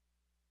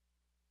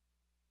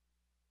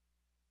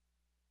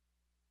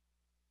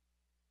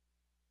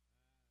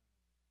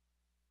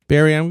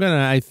 Barry,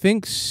 I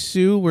think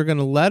Sue, we're going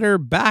to let her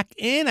back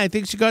in. I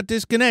think she got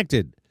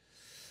disconnected.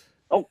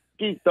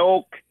 Okie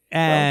doke.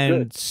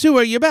 And Sue,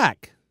 are you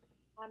back?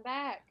 I'm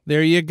back.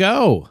 There you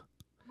go. I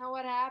don't know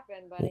what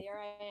happened, but here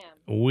I am.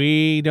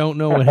 We don't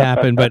know what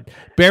happened, but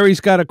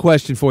Barry's got a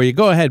question for you.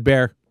 Go ahead,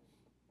 Bear.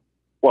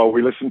 Well,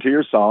 we listened to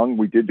your song.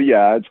 We did the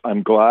ads.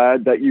 I'm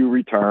glad that you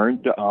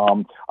returned.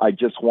 I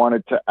just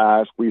wanted to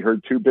ask, we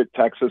heard Two-Bit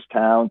Texas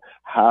Town,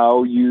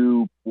 how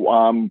you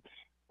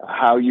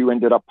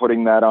ended up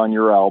putting that on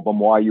your album,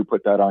 why you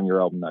put that on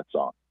your album, that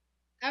song.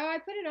 Oh, I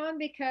put it on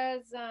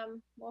because,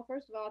 well,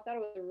 first of all, I thought it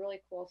was a really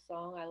cool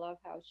song. I love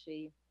how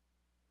she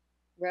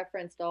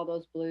referenced all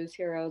those blues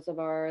heroes of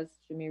ours,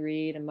 Jimmy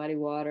Reed and Muddy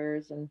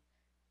Waters, and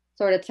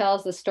sort of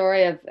tells the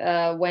story of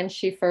when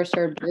she first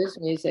heard blues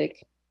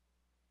music.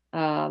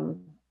 And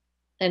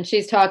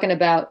she's talking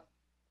about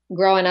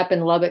growing up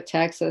in Lubbock,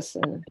 Texas,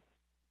 and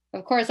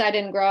of course, I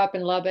didn't grow up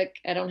in Lubbock.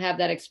 I don't have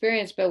that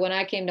experience, but when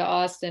I came to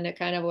Austin, it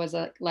kind of was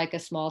like a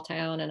small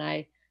town, and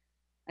I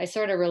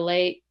sort of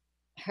relate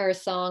her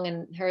song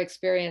and her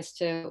experience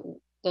to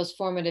those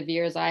formative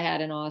years I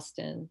had in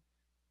Austin.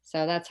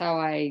 So that's how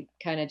I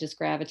kind of just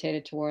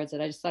gravitated towards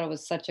it. I just thought it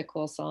was such a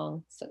cool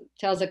song. So it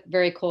tells a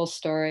very cool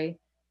story.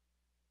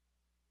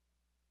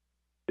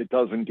 It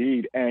does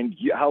indeed. And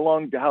how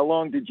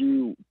long did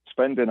you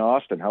spend in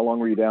Austin? How long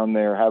were you down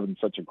there having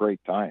such a great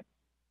time?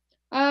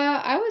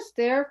 I was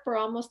there for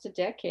almost a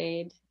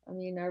decade. I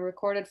mean, I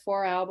recorded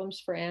 4 albums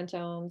for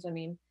Antones. I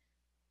mean,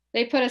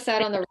 they put us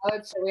out on the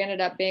road, so we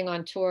ended up being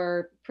on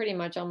tour pretty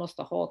much almost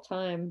the whole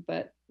time.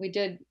 But we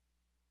did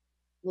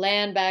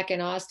land back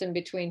in Austin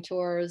between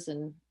tours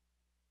and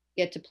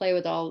get to play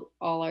with all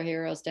our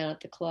heroes down at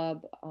the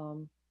club.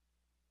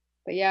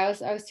 But yeah,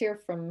 I was here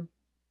from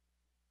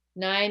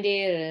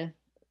 90 to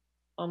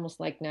almost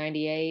like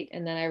 98,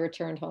 and then I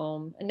returned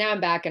home, and now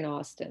I'm back in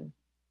Austin.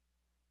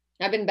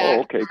 I've been Oh, back.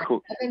 okay,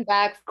 cool. I've been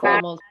back for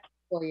almost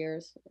 4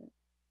 years.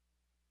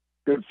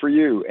 Good for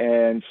you.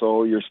 And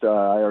so you're still,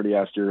 I already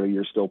asked you,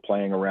 you're still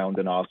playing around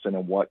in Austin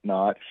and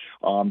whatnot.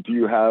 Do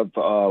you have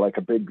like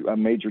a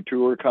major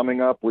tour coming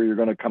up where you're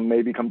going to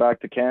come back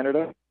to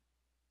Canada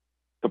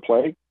to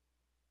play?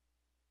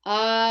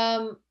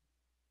 Um,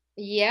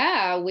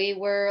 yeah, we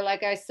were,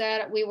 like I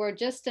said, we were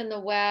just in the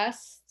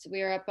West.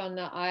 We were up on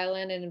the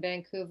island in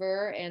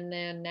Vancouver, and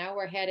then now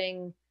we're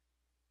heading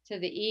to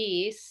the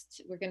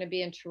East. We're going to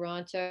be in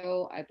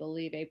Toronto, I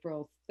believe,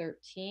 April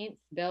 13th,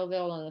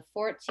 Belleville on the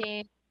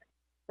 14th.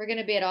 We're going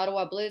to be at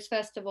Ottawa Blues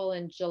Festival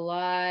in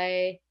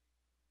July.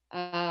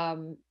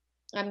 Um,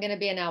 I'm going to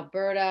be in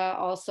Alberta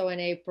also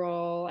in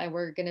April, and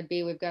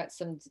we've got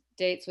some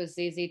dates with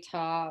ZZ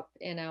Top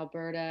in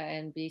Alberta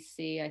and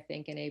BC, I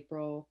think, in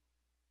April.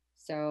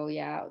 So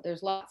yeah,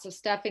 there's lots of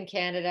stuff in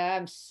Canada.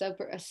 I'm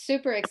super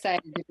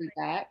excited to be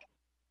back.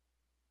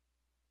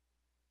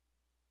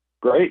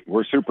 Great.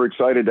 We're super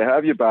excited to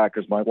have you back,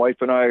 as my wife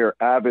and I are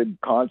avid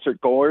concert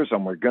goers,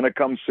 and we're going to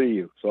come see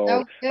you. So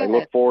Oh, I good.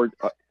 look forward.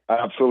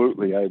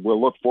 Absolutely. I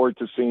will look forward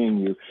to seeing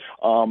you.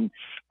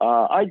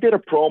 I did a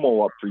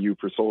promo up for you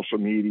for social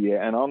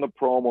media, and on the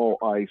promo,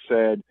 I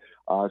said,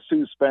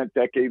 Sue spent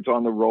decades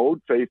on the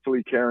road,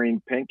 faithfully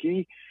carrying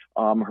Pinky,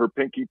 her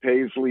Pinky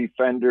Paisley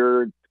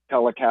Fender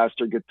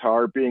Telecaster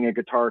guitar. Being a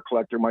guitar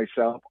collector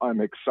myself,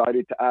 I'm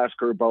excited to ask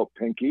her about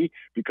Pinky,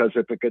 because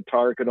if a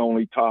guitar could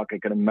only talk, I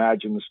can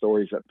imagine the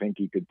stories that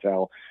Pinky could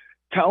tell.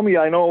 Tell me,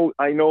 I know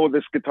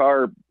this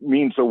guitar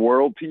means the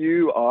world to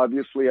you.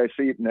 Obviously, I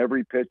see it in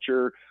every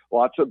picture,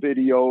 lots of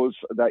videos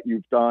that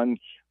you've done.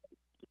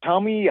 Tell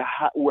me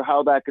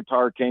how that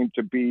guitar came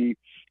to be,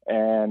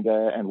 and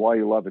why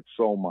you love it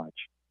so much.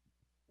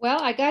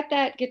 Well, I got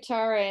that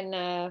guitar in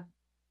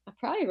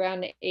probably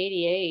around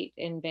 '88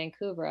 in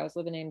Vancouver. I was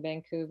living in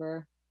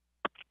Vancouver,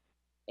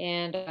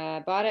 and I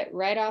bought it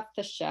right off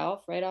the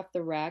shelf, right off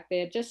the rack.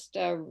 They had just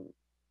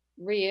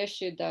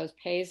reissued those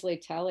Paisley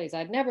Tellys.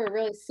 I'd never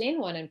really seen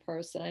one in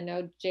person. I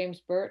know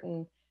James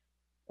Burton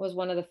was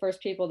one of the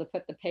first people to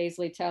put the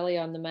Paisley Telly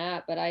on the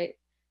map, but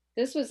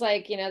this was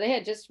like, they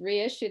had just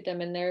reissued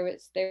them, and they were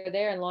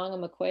there in Long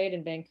and McQuaid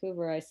in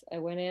Vancouver. I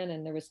went in,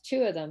 and there was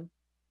 2 of them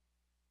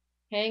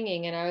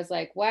hanging, and I was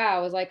like, wow.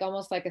 It was like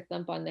almost like a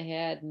thump on the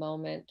head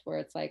moment, where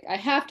it's like, I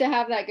have to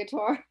have that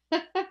guitar.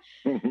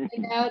 And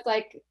now it's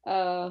like,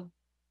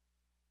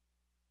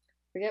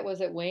 forget, was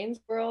it Wayne's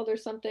World or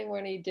something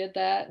when he did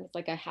that? And it's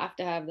like, I have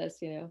to have this.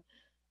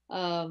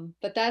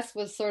 But that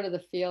was sort of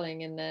the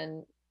feeling. And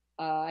then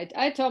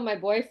I told my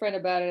boyfriend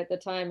about it at the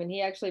time, and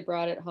he actually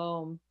brought it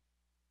home,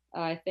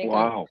 I think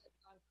Wow. on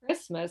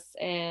Christmas,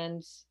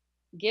 and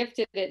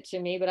gifted it to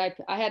me. But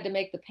I had to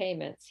make the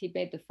payments. He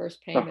made the first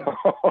payment,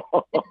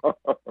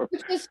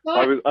 which was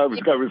I fun.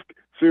 was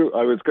Sue,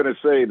 I was going to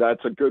say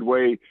that's a good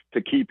way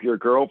to keep your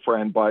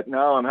girlfriend, but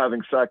now I'm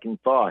having second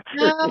thoughts.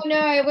 No,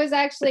 it was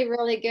actually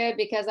really good,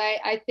 because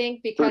I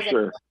think For because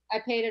sure. I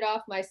paid it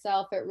off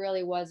myself, it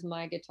really was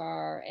my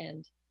guitar.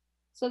 And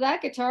so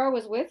that guitar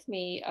was with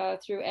me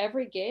through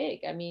every gig.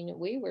 I mean,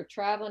 we were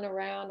traveling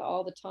around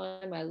all the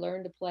time. I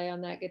learned to play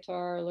on that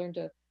guitar. I learned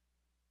to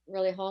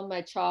really hone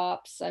my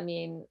chops. I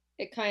mean,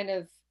 it kind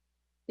of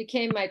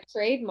became my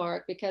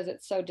trademark because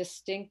it's so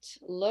distinct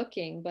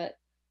looking. But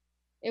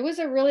it was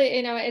a really,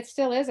 it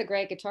still is a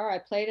great guitar. I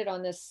played it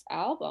on this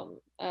album.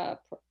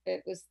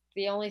 It was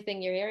the only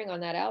thing you're hearing on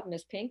that album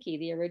is Pinky,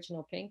 the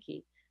original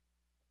Pinky.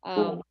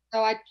 Cool.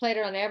 So I played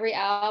it on every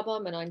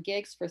album and on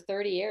gigs for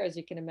 30 years.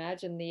 You can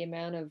imagine the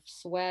amount of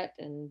sweat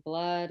and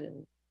blood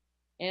and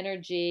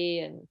energy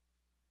and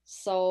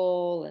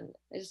soul and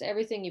just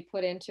everything you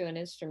put into an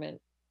instrument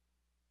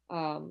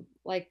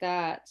like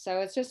that.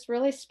 So it's just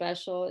really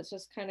special. It's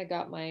just kind of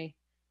got my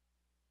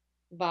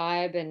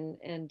vibe,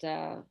 and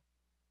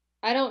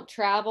I don't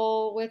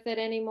travel with it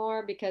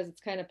anymore because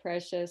it's kind of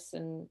precious,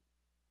 and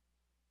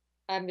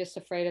I'm just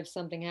afraid of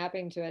something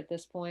happening to it at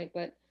this point.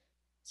 But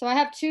so I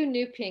have 2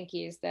 new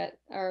Pinkies that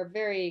are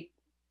very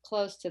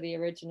close to the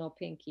original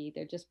Pinky.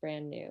 They're just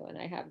brand new, and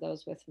I have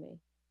those with me.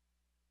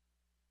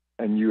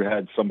 and you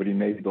had somebody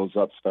made those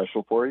up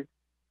special for you?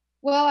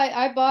 Well,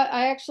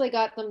 I actually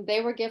got them.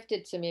 They were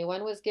gifted to me.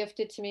 One was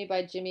gifted to me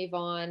by Jimmy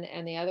Vaughn,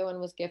 and the other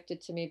one was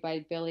gifted to me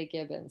by Billy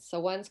Gibbons.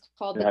 So one's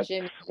called the That's,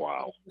 Jimmy,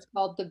 wow. one's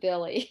called the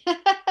Billy.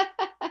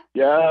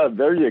 Yeah,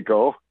 there you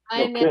go.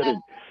 I No know.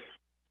 kidding.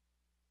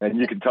 And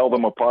you can tell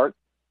them apart?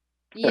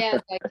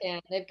 Yes, I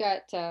can. They've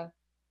got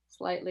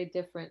slightly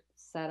different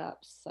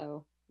setups.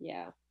 So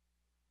yeah.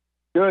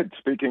 Good.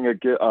 Speaking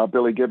of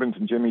Billy Gibbons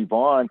and Jimmy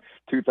Vaughn,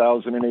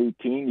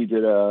 2018, you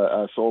did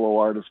a solo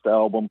artist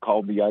album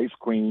called The Ice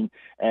Queen,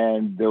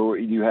 and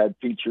you had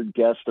featured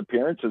guest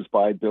appearances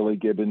by Billy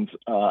Gibbons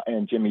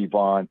and Jimmy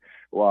Vaughn,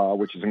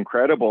 which is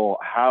incredible.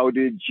 How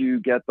did you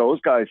get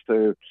those guys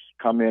to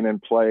come in and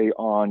play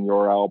on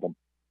your album?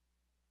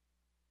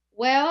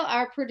 Well,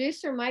 our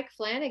producer Mike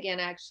Flanagan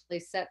actually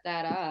set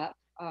that up.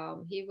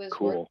 He was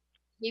Cool.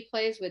 He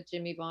plays with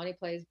Jimmy Vaughn. He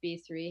plays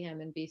B3,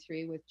 him and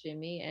B3 with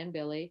Jimmy and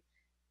Billy.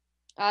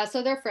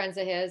 So they're friends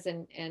of his,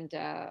 and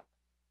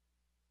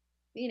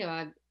you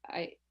know,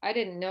 I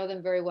didn't know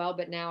them very well,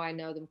 but now I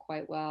know them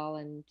quite well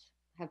and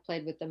have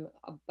played with them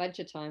a bunch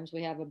of times.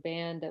 We have a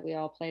band that we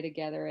all play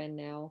together in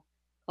now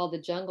called the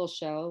Jungle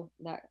Show.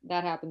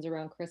 That happens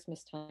around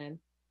Christmas time.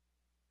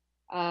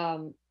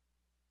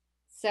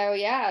 So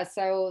yeah,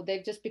 so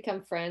they've just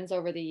become friends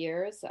over the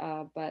years.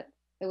 But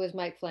it was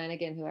Mike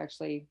Flanagan who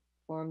actually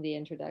formed the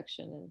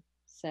introduction and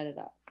set it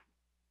up.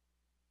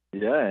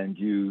 Yeah, and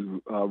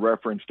you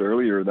referenced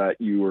earlier that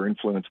you were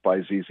influenced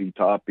by ZZ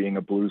Top, being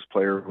a blues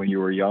player when you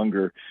were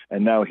younger,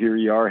 and now here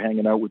you are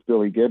hanging out with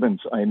Billy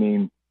Gibbons. I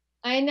mean,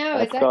 I know.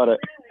 That's got it.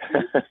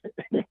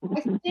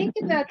 I think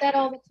about that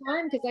all the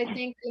time because I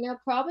think, you know,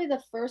 probably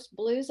the first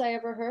blues I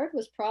ever heard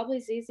was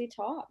probably ZZ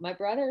Top. My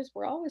brothers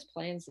were always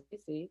playing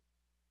ZZ.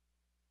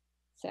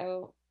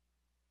 So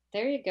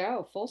there you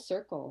go, full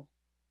circle.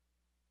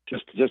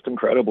 Just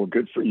incredible.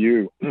 Good for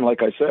you.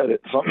 Like I said,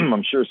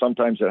 I'm sure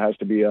sometimes it has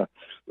to be a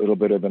little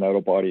bit of an out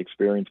of body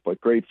experience, but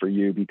great for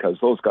you because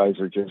those guys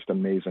are just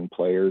amazing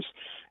players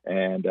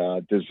and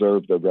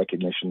deserve the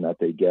recognition that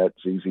they get.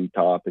 ZZ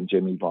Top and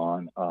Jimmy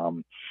Vaughn,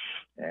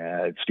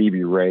 and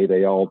Stevie Ray,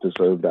 they all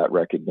deserve that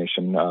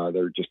recognition.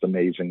 They're just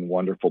amazing,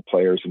 wonderful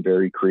players and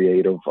very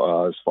creative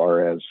as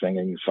far as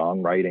singing,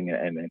 songwriting,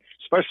 and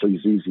especially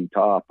ZZ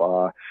Top.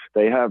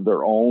 They have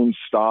their own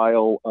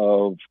style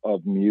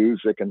of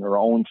music and their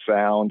own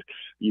sound.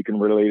 You can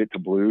relate it to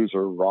blues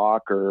or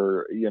rock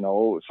or, you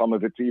know, some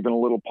of it's even a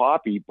little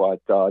poppy, but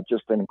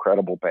just an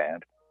incredible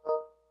band.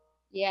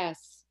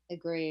 Yes,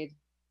 agreed.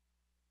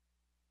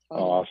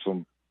 Totally.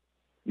 Awesome.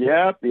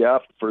 Yeah,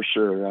 for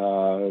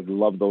sure.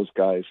 Love those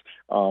guys.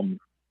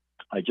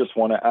 I just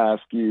want to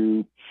ask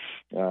you,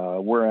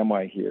 where am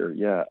I here?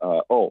 Yeah.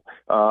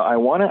 I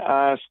want to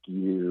ask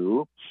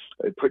you,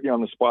 put you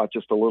on the spot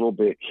just a little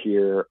bit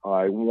here.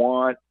 I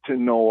want to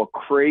know a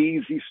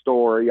crazy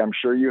story. I'm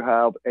sure you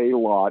have a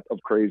lot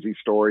of crazy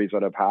stories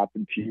that have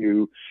happened to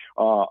you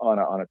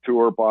on a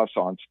tour bus,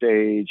 on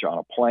stage, on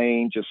a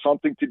plane, just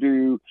something to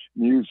do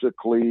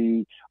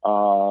musically.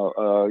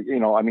 You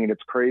know, I mean,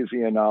 it's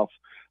crazy enough.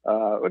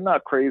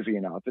 Not crazy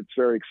enough. It's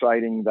very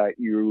exciting that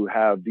you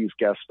have these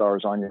guest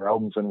stars on your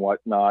albums and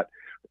whatnot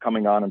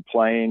coming on and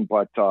playing,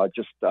 but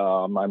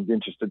I'm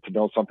interested to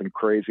know something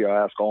crazy.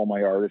 I ask all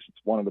my artists. It's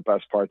one of the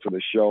best parts of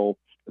the show.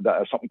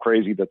 Something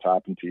crazy that's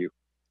happened to you.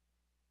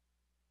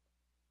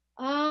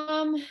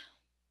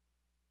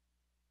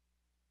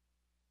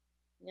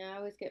 Yeah, I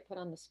always get put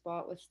on the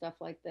spot with stuff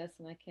like this,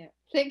 and I can't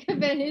think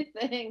of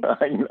anything.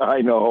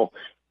 I know.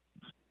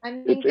 I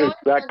mean, it's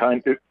that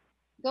kind.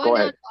 Going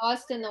down to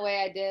Austin the way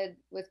I did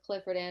with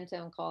Clifford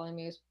Antone calling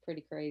me was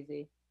pretty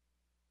crazy.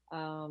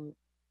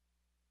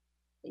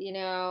 You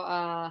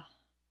know,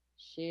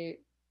 shoot.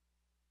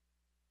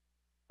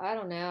 I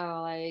don't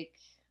know. Like,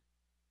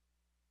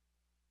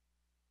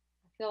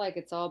 I feel like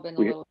it's all been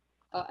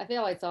I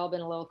feel like it's all been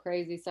a little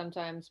crazy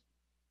sometimes.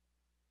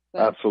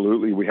 But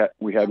absolutely.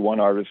 We had one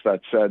artist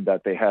that said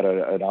that they had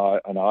an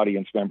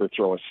audience member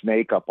throw a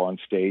snake up on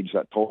stage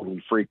that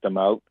totally freaked them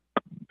out.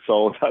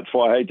 So that's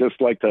why I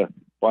just like to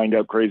find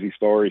out crazy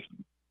stories.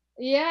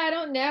 Yeah, I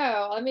don't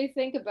know. Let me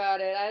think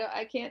about it.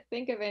 I can't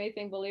think of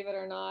anything, believe it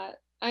or not.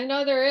 I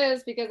know there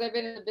is because I've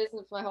been in the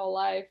business my whole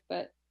life,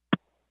 but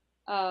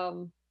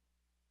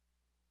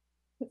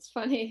it's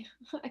funny.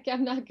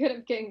 I'm not good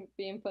at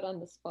being put on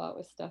the spot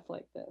with stuff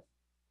like this.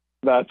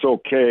 That's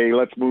okay.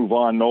 Let's move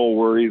on. No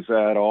worries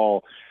at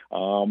all.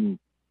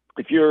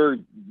 If you're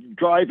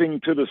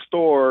driving to the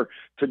store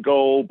to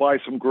go buy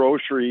some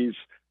groceries,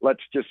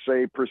 let's just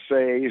say per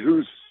se,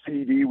 whose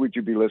CD would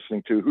you be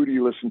listening to? Who do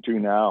you listen to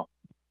now?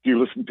 Do you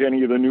listen to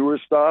any of the newer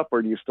stuff,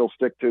 or do you still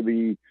stick to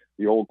the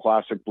old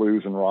classic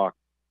blues and rock?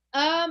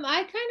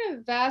 I kind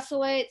of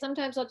vacillate.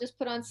 Sometimes I'll just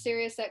put on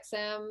Sirius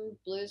XM,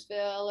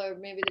 Bluesville, or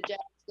maybe the jazz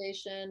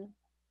station.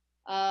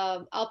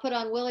 I'll put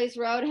on Willie's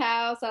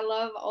Roadhouse. I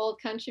love old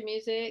country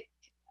music.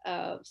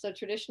 So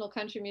traditional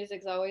country music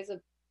is always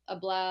a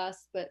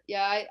blast. But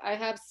yeah, I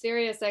have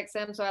Sirius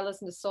XM, so I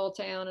listen to Soul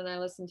Town and I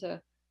listen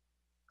to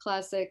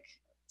classic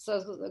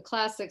So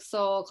classic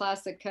soul,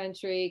 classic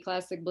country,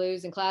 classic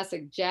blues, and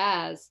classic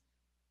jazz.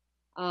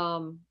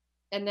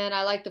 And then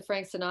I like the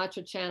Frank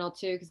Sinatra channel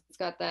too, because it's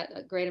got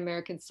that Great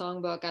American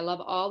Songbook. I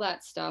love all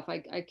that stuff.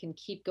 I can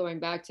keep going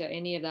back to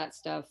any of that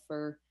stuff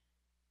for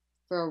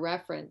a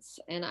reference.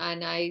 And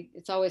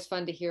it's always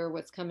fun to hear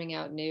what's coming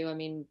out new. I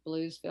mean,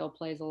 Bluesville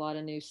plays a lot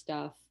of new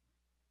stuff.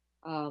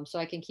 So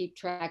I can keep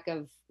track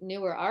of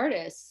newer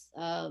artists.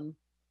 But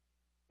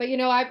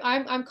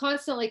I'm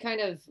constantly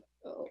kind of,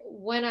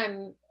 when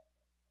I'm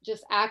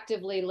just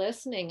actively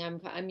listening,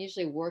 I'm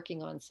usually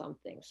working on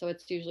something. So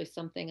it's usually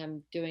something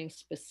I'm doing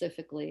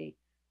specifically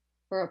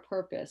for a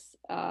purpose.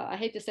 I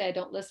hate to say I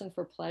don't listen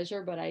for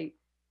pleasure, but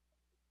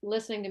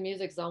listening to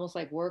music is almost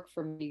like work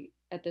for me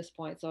at this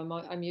point. So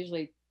I'm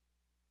usually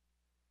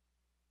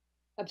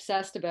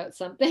obsessed about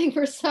something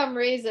for some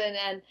reason.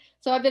 And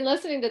so I've been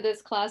listening to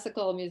this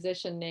classical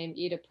musician named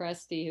Ida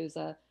Presti,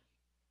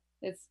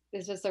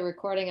 it's just a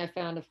recording I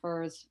found of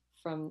hers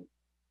from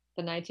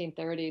the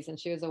 1930s, and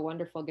she was a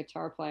wonderful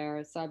guitar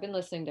player. So I've been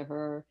listening to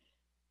her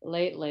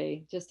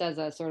lately, just as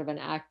a sort of an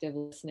active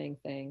listening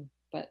thing.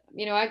 But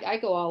I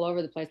go all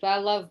over the place. But I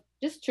love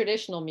just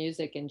traditional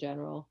music in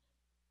general.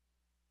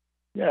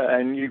 Yeah,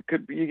 and you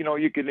could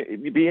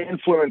be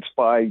influenced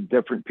by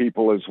different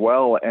people as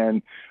well.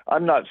 And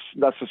I'm not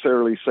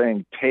necessarily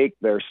saying take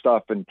their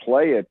stuff and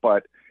play it,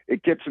 but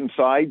it gets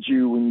inside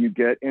you when you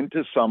get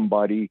into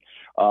somebody,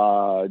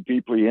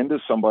 deeply into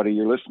somebody.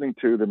 You're listening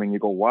to them and you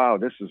go, wow,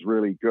 this is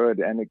really good.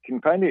 And it can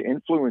kind of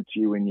influence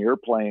you in your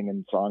playing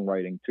and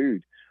songwriting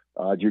too.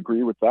 Do you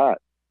agree with that?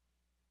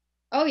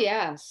 Oh,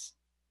 yes.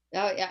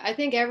 Oh, yeah. I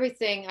think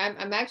everything,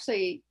 I'm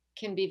actually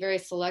can be very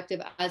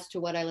selective as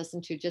to what I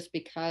listen to, just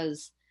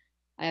because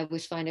I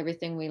always find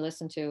everything we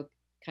listen to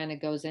kind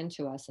of goes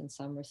into us in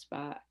some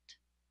respect.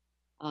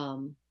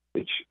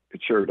 It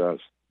sure does.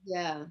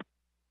 Yeah.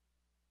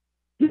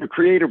 The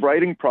creative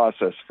writing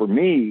process for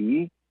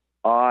me,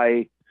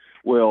 I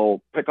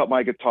will pick up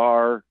my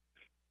guitar,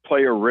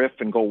 play a riff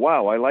and go,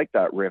 wow, I like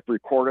that riff,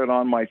 record it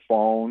on my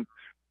phone,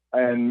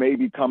 and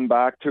maybe come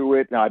back to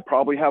it. Now I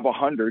probably have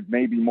 100,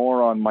 maybe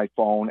more on my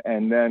phone,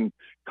 and then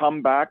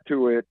come back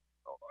to it.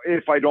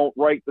 If I don't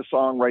write the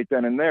song right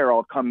then and there,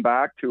 I'll come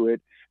back to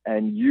it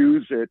and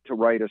use it to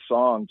write a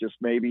song, just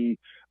maybe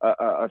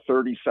a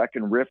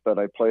 30-second riff that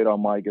I played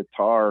on my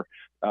guitar.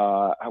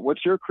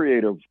 What's your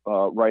creative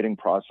writing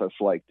process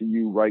like? Do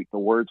you write the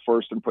words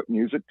first and put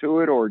music to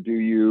it, or do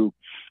you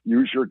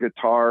use your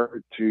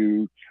guitar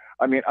to,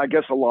 I mean, I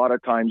guess a lot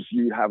of times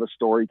you have a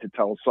story to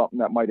tell, something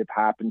that might have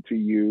happened to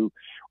you,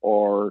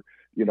 or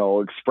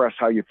express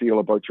how you feel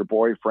about your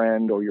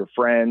boyfriend or your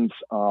friends.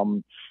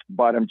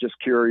 But I'm just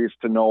curious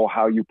to know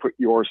how you put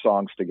your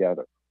songs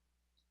together.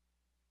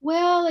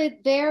 Well,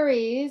 it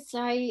varies.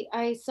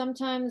 I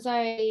sometimes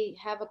I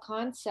have a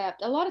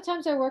concept. A lot of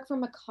times I work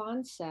from a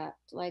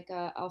concept. Like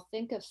I'll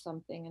think of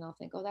something and I'll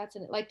think, oh, that's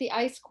like the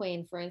Ice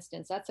Queen, for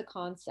instance. That's a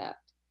concept.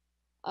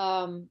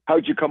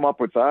 How'd you come up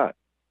with that?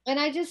 And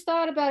I just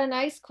thought about an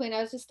Ice Queen.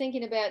 I was just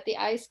thinking about the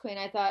Ice Queen.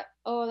 I thought,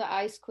 oh, the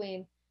Ice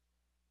Queen.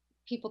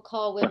 People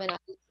call women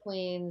ice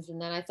queens.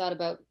 And then I thought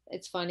about,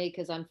 it's funny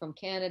because I'm from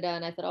Canada,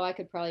 and I thought, oh, I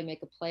could probably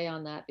make a play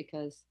on that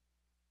because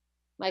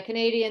my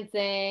Canadian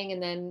thing,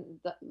 and then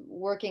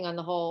working on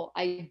the whole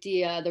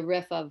idea, the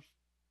riff of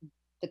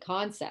the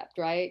concept,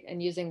 right?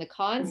 And using the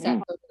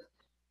concept,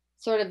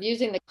 sort of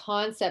using the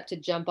concept to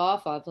jump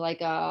off of,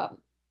 like on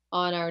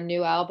our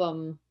new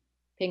album,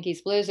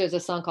 Pinky's Blues, there's a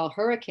song called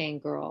Hurricane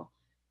Girl.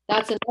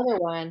 That's another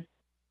one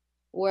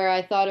where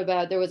I thought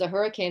about, there was a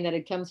hurricane that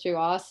had come through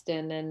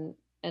Austin,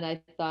 and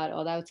I thought,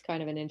 oh, that's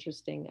kind of an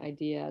interesting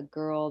idea. A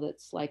girl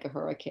that's like a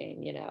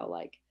hurricane,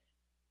 like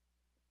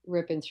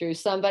ripping through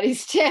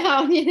somebody's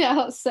town,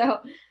 So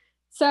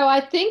I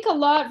think a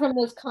lot from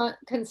those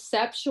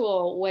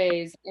conceptual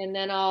ways, and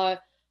then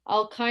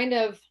I'll kind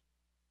of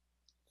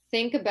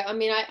think about. I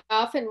mean, I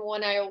often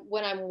when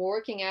I'm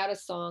working out a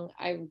song,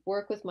 I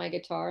work with my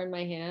guitar in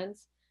my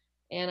hands,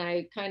 and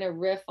I kind of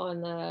riff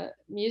on the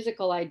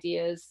musical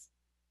ideas.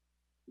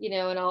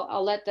 And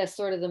I'll let the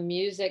sort of the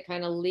music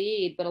kind of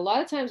lead. But a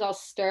lot of times I'll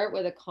start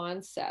with a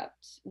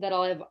concept that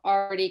I'll have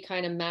already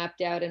kind of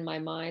mapped out in my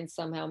mind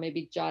somehow,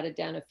 maybe jotted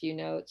down a few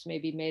notes,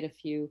 maybe made a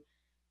few,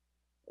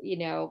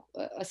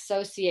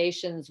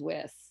 associations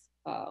with.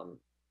 And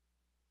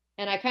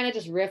I kind of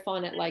just riff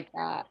on it like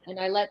that. And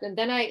I let them,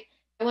 then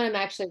when I'm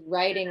actually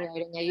writing,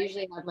 I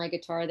usually have my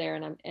guitar there,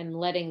 and I'm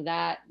letting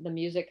the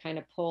music kind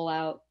of pull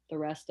out the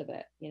rest of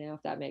it,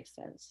 if that makes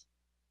sense.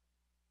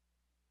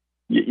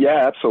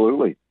 Yeah,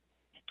 absolutely.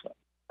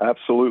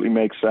 Absolutely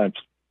makes sense.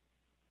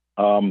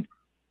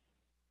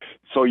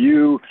 So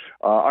you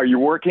are you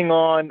working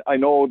on, I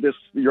know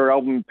your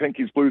album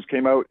Pinky's Blues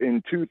came out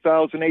in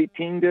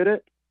 2018, did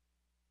it?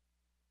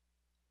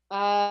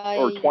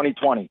 Or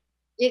 2020?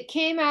 It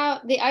came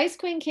out, the Ice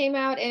Queen came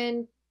out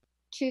in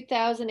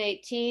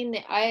 2018.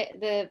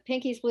 The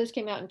Pinky's Blues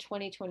came out in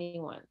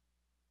 2021.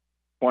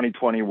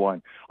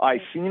 2021. I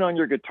seen on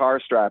your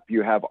guitar strap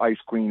you have Ice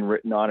Queen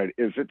written on it.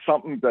 Is it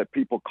something that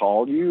people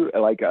call you,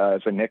 like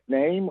as a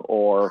nickname,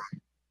 or?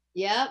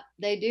 Yep,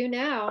 they do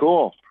now.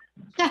 Cool.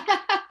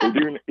 They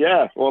do,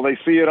 yeah. Well, they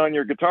see it on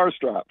your guitar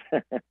strap.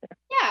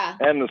 Yeah.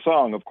 And the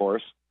song, of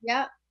course.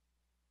 Yep.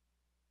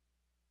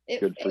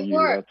 Good for it you.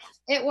 works.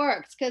 It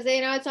works because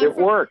it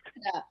worked.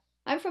 Canada.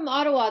 I'm from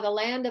Ottawa, the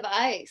land of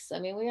ice. I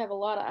mean, we have a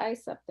lot of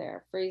ice up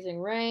there.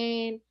 Freezing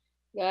rain,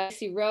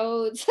 icy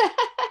roads.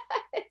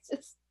 It's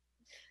just.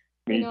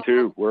 Me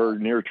too. We're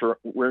near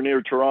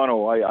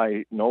Toronto.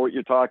 I know what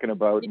you're talking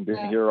about and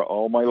been here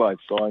all my life,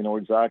 so I know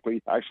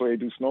exactly. Actually, I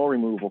do snow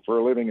removal for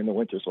a living in the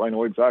winter, so I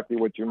know exactly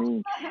what you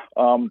mean.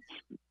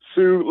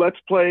 Sue, let's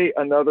play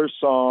another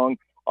song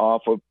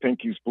off of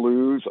Pinky's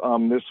Blues.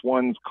 This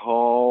one's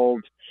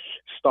called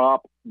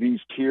 "Stop These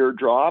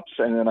Teardrops,"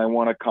 and then I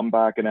want to come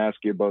back and ask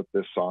you about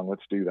this song.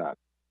 Let's do that.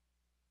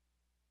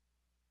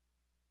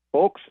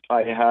 Folks,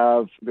 I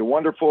have the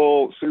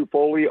wonderful Sue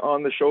Foley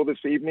on the show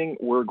this evening.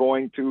 We're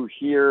going to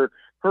hear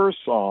her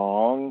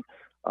song.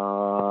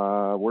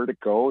 Where'd it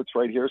go? It's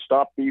right here.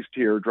 "Stop These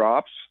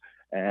Teardrops."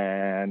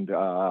 And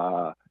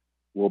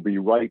we'll be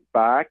right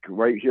back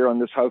right here on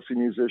this House of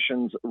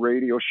Musicians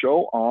radio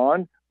show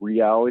on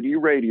Reality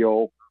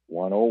Radio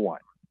 101.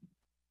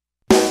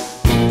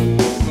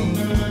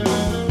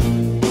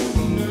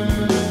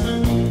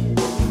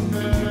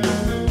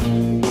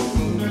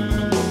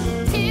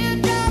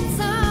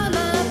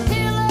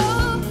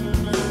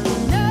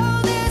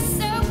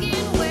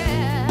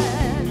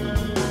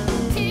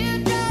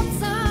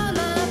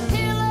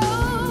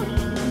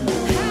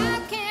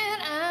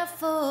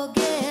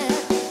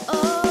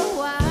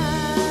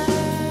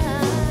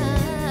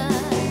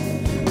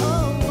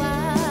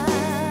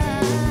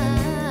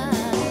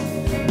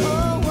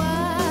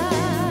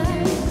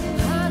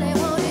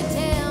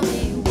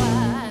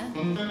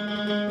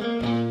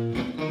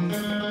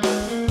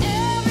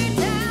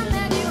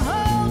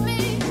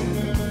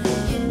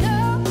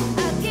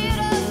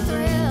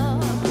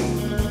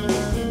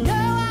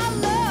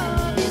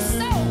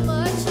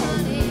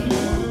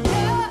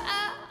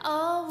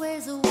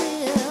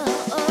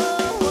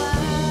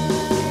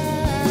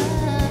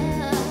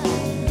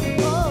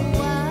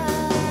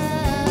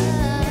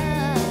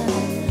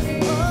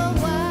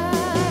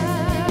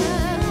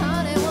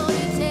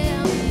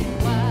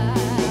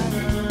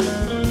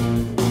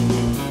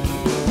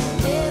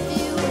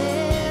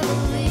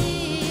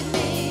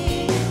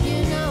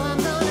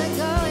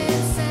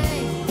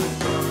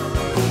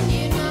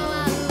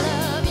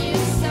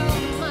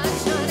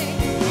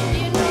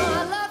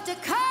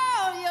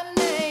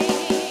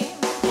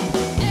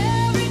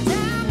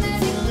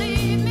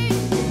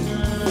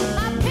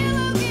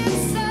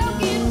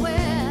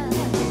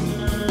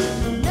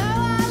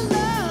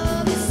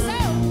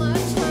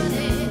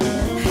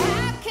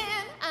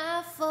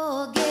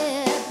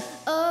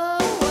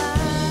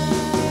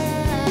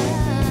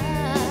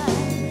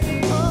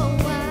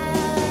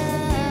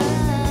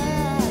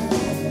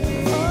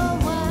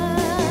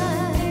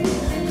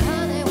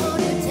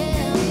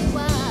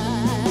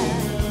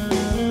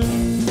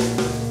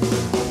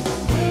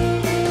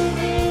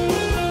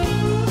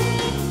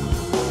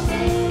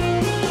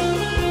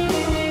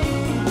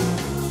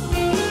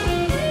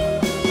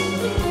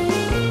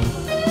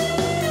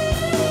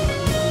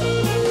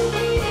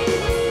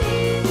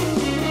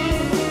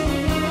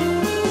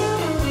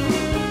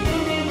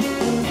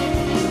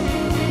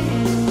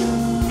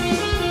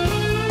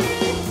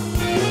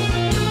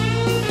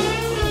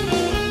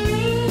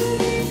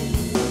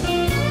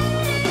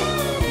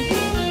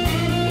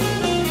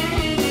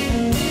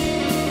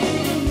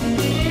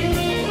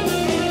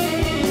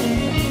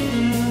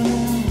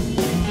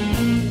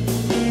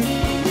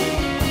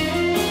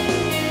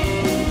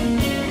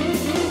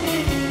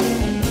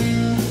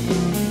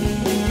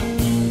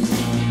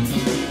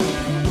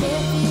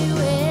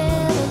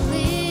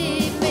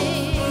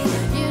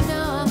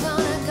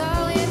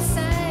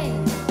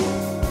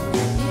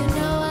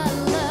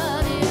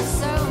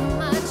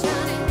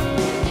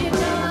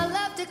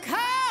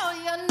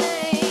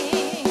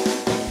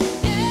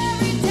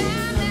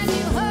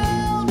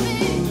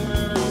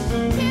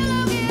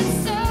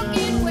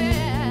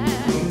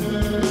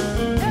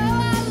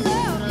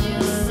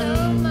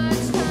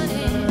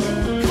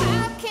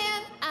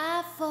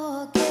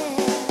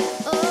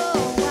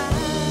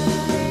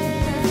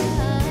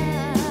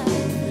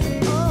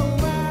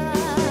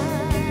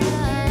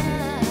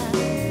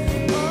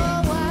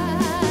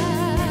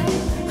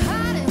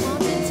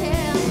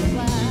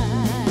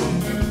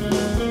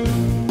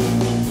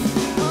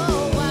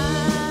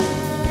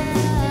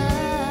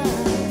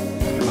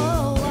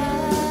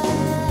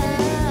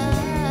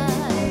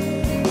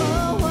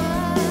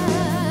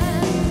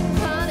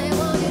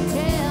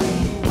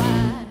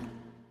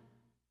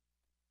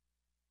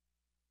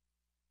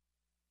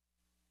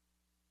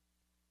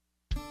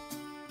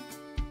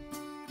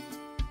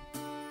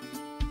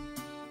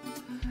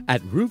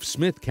 At Roof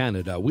Smith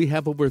Canada, we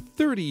have over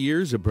 30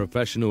 years of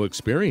professional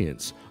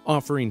experience,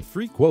 offering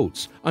free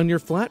quotes on your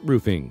flat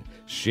roofing,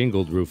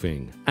 shingled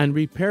roofing, and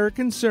repair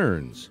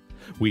concerns.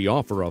 We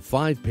offer a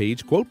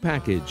 5-page quote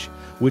package,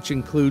 which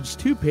includes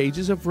 2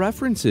 pages of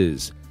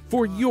references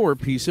for your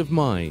peace of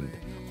mind.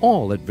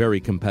 all at very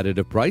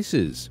competitive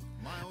prices.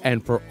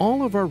 And for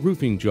all of our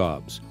roofing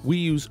jobs, we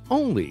use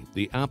only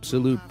the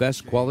absolute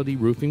best quality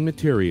roofing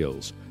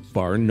materials,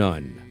 bar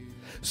none.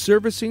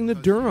 Servicing the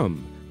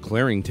Durham,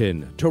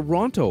 Clarington,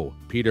 Toronto,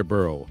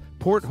 Peterborough,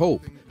 Port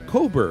Hope,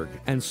 Cobourg,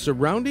 and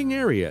surrounding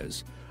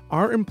areas,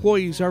 our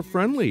employees are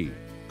friendly,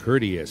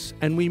 courteous,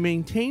 and we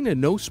maintain a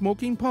no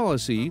smoking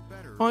policy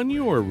on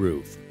your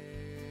roof.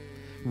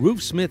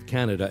 Roofsmith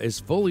Canada is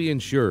fully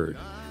insured,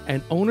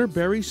 and owner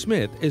Barry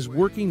Smith is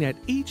working at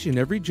each and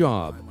every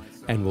job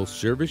and will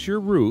service your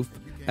roof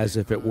as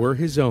if it were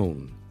his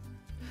own.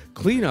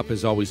 Cleanup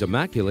is always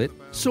immaculate,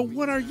 so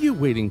what are you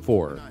waiting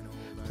for?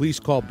 Please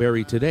call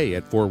Barry today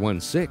at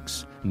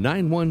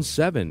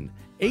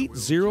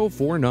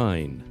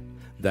 416-917-8049.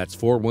 That's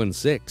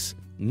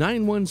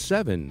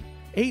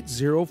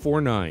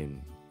 416-917-8049.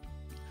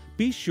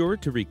 Be sure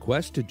to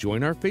request to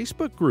join our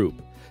Facebook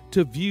group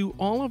to view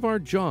all of our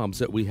jobs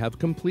that we have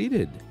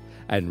completed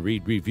and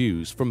read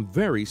reviews from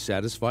very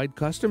satisfied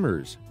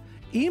customers.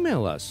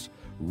 Email us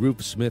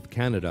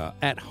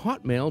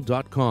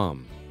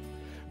roofsmithcanada@hotmail.com.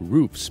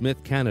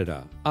 Roofsmith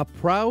Canada, a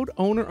proud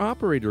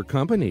owner-operator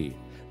company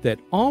that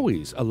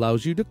always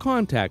allows you to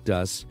contact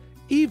us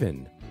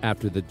even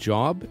after the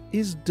job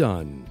is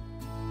done.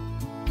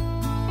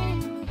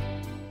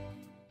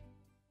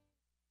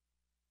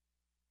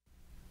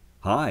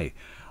 Hi,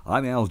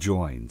 I'm Al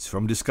Joins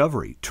from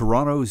Discovery,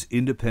 Toronto's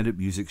independent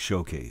music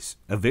showcase,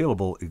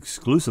 available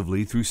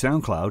exclusively through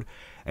SoundCloud,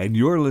 and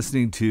you're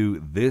listening to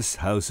This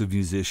House of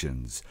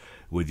Musicians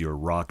with your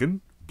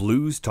rockin',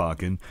 blues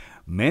talkin',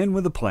 man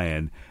with a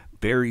plan,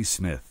 Barry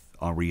Smith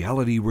on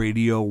Reality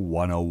Radio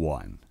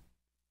 101.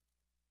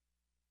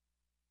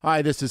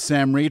 Hi, this is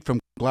Sam Reed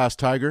from Glass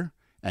Tiger,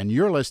 and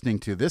you're listening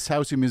to This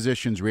House of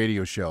Musicians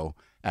radio show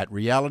at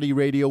Reality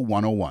Radio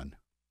 101.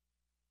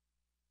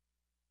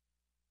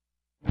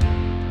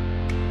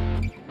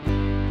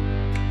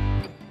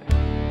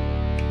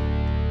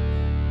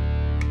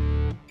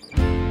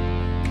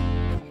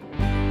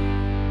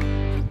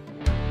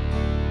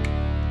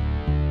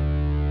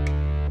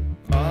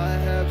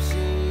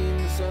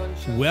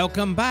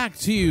 Welcome back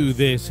to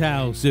This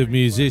House of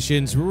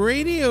Musicians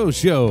radio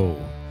show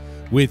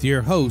with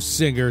your host,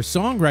 singer,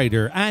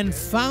 songwriter, and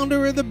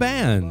founder of the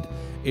band,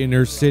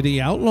 Inner City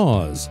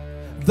Outlaws,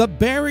 the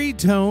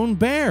Baritone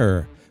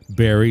Bear,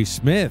 Barry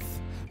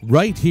Smith,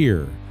 right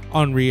here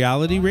on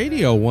Reality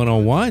Radio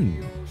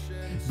 101.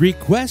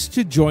 Request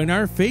to join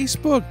our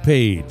Facebook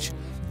page,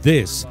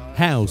 This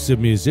House of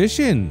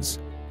Musicians,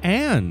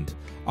 and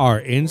our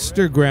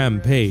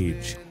Instagram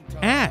page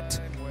at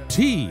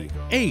THOM.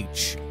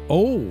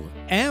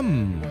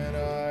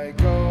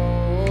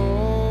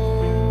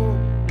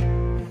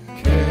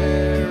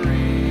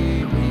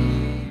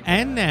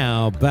 And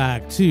now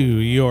back to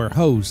your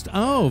host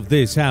of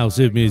This House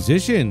of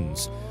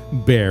Musicians,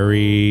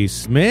 Barry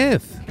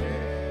Smith.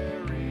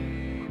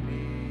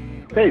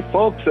 Hey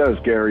folks, as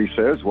Gary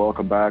says,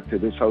 welcome back to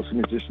This House of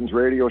Musicians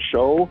radio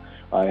show.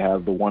 I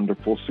have the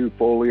wonderful Sue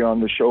Foley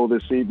on the show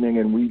this evening,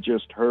 and we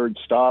just heard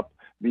Stop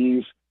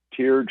These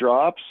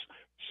Teardrops.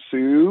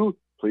 Sue,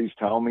 please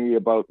tell me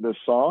about this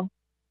song.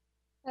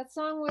 That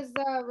song was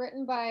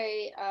written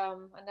by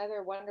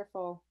another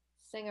wonderful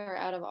singer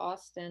out of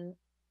Austin,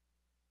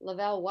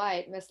 Lavelle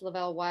White, Miss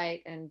Lavelle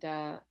White, and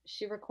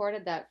she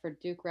recorded that for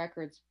Duke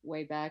Records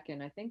way back in,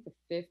 I think, the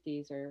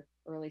 50s or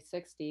early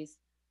 60s.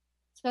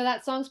 So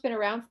that song's been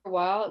around for a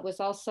while. It was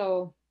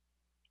also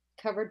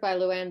covered by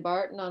Luann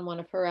Barton on one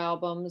of her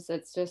albums.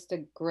 It's just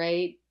a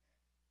great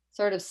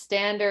sort of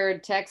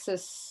standard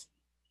Texas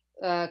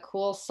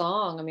cool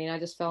song. I mean, I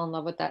just fell in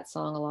love with that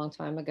song a long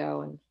time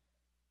ago, and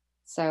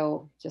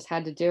so just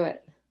had to do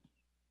it.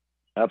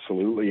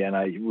 Absolutely, and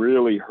I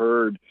really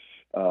heard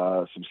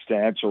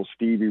substantial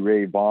Stevie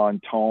Ray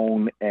Vaughan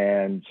tone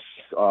and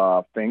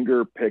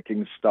finger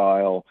picking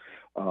style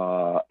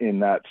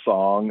in that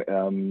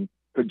song.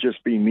 Could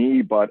just be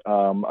me, but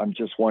I'm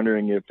just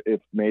wondering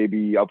if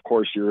maybe, of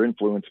course, you're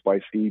influenced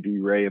by Stevie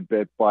Ray a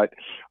bit, but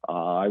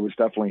I was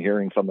definitely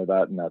hearing some of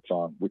that in that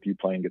song with you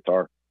playing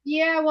guitar.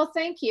 Yeah, well,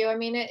 thank you. I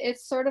mean,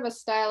 it's sort of a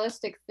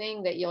stylistic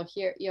thing that you'll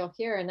hear,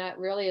 and that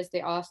really is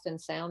the Austin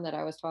sound that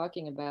I was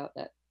talking about.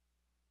 That,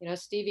 you know,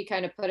 Stevie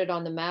kind of put it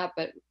on the map,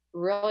 but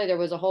really there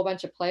was a whole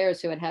bunch of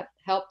players who had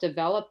helped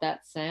develop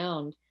that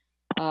sound.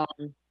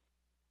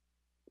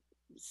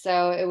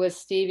 So it was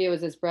Stevie, it was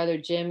his brother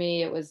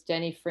Jimmy, it was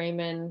Denny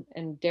Freeman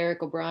and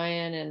Derek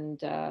O'Brien,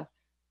 and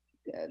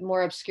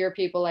more obscure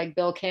people like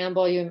Bill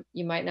Campbell you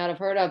might not have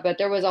heard of, but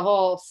there was a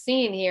whole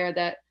scene here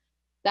that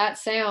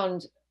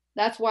sound.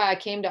 That's why I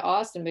came to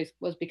Austin,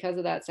 was because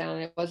of that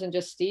sound. It wasn't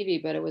just Stevie,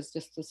 but it was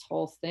just this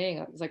whole thing.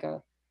 It was like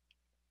a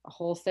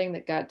whole thing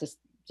that got just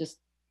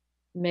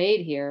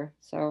made here.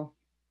 So.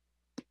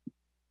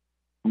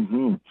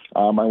 Mm-hmm.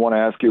 I want to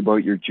ask you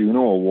about your Juno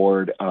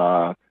Award.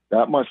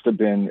 That must have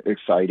been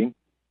exciting.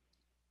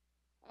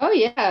 Oh,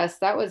 yes,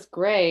 that was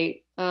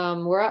great.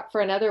 We're up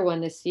for another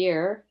one this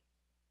year.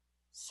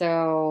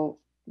 So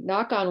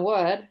knock on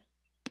wood,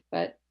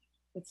 but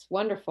it's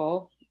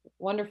wonderful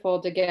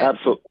to get.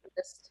 Absolutely.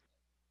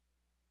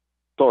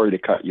 Sorry to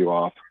cut you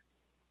off.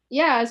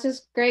 Yeah, it's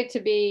just great to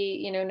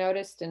be,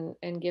 noticed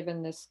and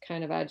given this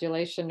kind of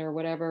adulation or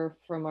whatever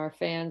from our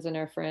fans and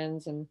our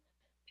friends and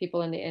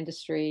people in the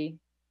industry.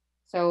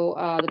 So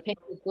the Pink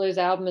Blues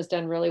album has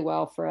done really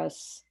well for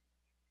us,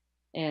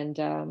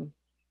 and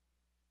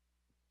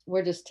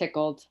we're just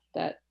tickled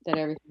that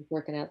everything's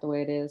working out the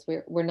way it is.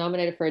 We're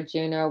nominated for a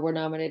Juno. We're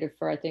nominated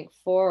for, I think,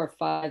 4 or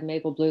 5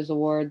 Maple Blues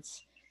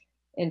Awards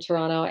in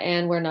Toronto,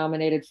 and we're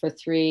nominated for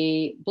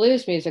 3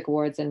 Blues Music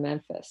Awards in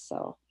Memphis.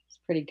 So it's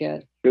pretty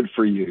good. Good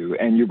for you.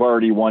 And you've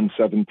already won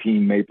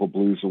 17 Maple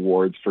Blues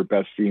Awards for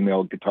Best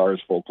Female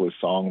Guitarist, Vocalist,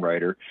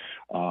 Songwriter.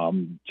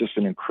 Just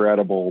an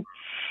incredible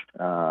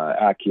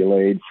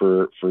accolade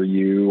for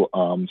you.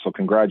 So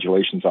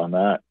congratulations on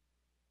that.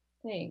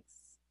 Thanks.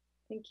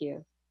 Thank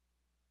you.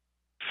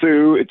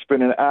 Sue, it's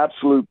been an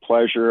absolute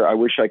pleasure. I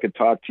wish I could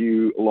talk to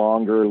you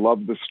longer.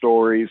 Love the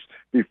stories.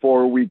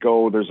 Before we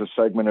go, there's a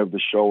segment of the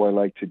show I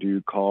like to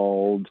do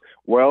called,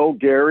 Well,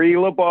 Gary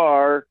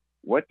LaBar,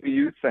 what do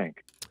you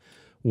think?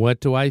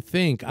 What do I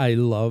think? I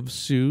love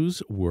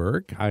Sue's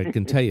work. I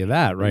can tell you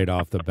that right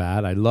off the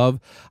bat. I love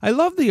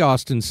the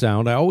Austin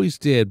sound. I always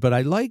did, but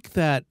I like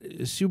that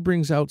Sue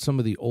brings out some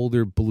of the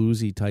older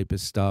bluesy type of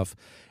stuff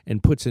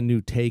and puts a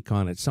new take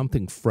on it,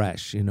 something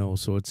fresh,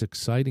 so it's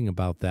exciting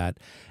about that.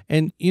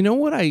 And you know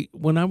what,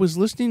 when I was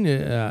listening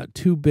to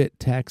 2-Bit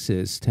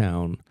Texas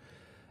Town,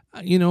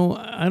 I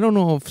don't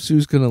know if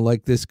Sue's going to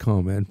like this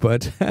comment,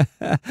 but don't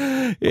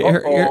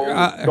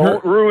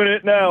ruin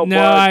it now. No,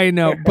 bud. I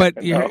know,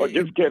 but no,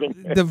 just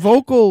kidding.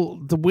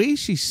 The way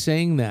she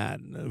sang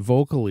that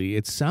vocally,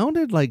 it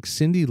sounded like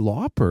Cyndi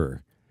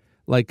Lauper,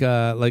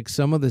 like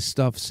some of the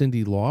stuff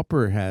Cyndi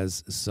Lauper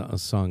has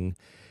sung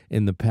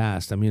in the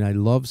past. I mean, I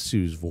love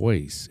Sue's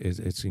voice;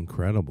 it's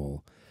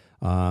incredible.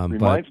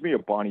 Reminds me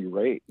of Bonnie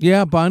Raitt.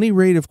 Yeah, Bonnie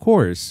Raitt, of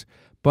course.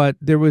 But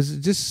there was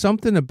just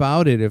something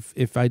about it.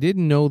 If I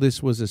didn't know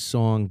this was a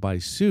song by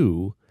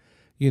Sue,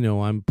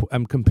 I'm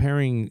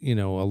comparing,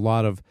 a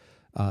lot of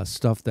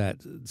stuff that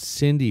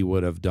Cyndi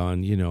would have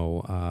done,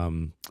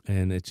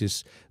 and it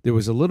just, there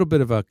was a little bit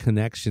of a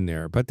connection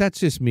there. But that's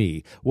just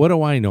me. What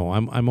do I know?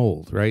 I'm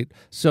old, right?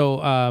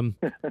 So,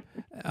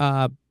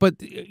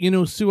 but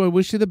Sue, I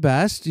wish you the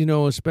best.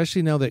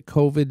 Especially now that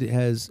COVID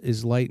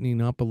is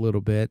lightening up a little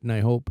bit, and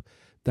I hope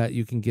that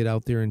you can get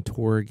out there and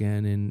tour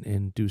again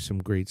and do some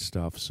great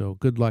stuff. So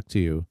good luck to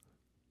you.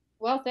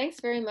 Well, thanks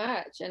very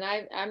much. And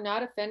I'm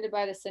not offended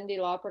by the Cyndi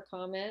Lauper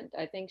comment.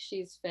 I think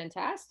she's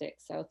fantastic.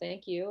 So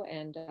thank you.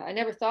 And I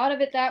never thought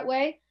of it that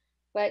way,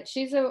 but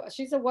she's a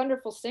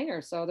wonderful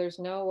singer. So there's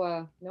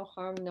no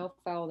harm, no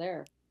foul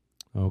there.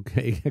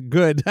 Okay,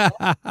 good.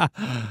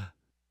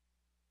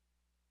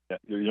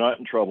 You're not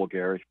in trouble,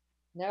 Gary.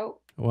 No.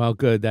 Well,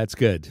 good. That's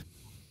good.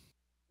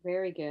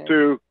 Very good.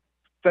 Sue,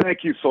 thank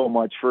you so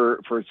much for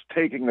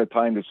taking the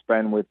time to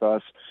spend with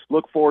us.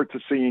 Look forward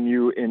to seeing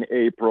you in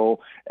April,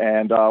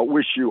 and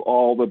wish you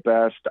all the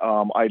best.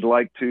 I'd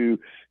like to,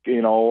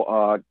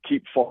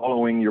 keep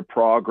following your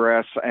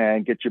progress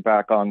and get you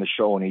back on the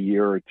show in a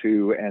year or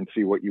two and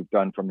see what you've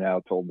done from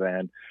now till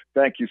then.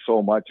 Thank you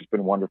so much. It's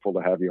been wonderful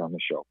to have you on the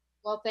show.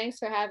 Well, thanks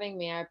for having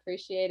me. I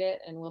appreciate it,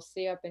 and we'll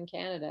see you up in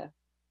Canada.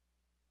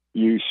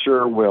 You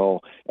sure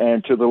will.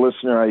 And to the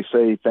listener, I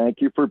say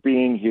thank you for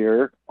being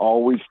here.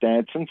 Always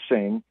dance and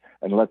sing,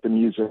 and let the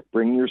music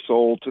bring your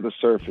soul to the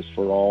surface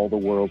for all the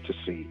world to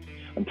see.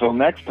 Until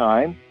next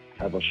time,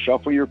 have a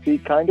shuffle your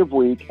feet kind of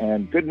week,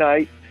 and good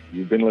night.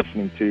 You've been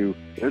listening to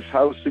This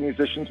House of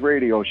Musicians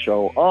radio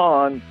show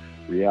on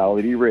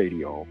Reality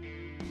Radio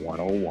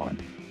 101.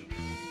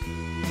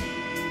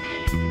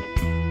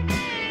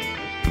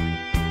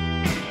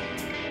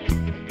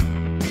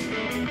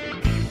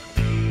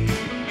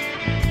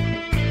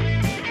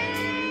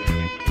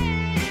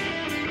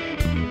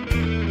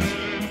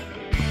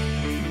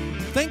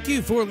 Thank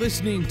you for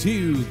listening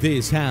to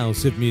This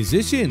House of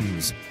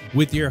Musicians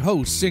with your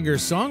host,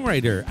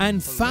 singer-songwriter,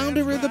 and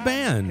founder of the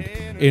band,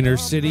 Inner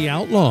City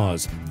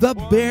Outlaws, the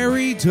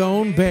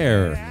Baritone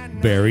Bear,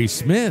 Barry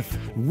Smith,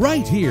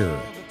 right here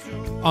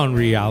on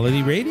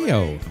Reality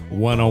Radio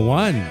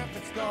 101.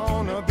 It's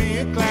gonna be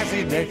a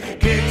classy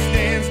day.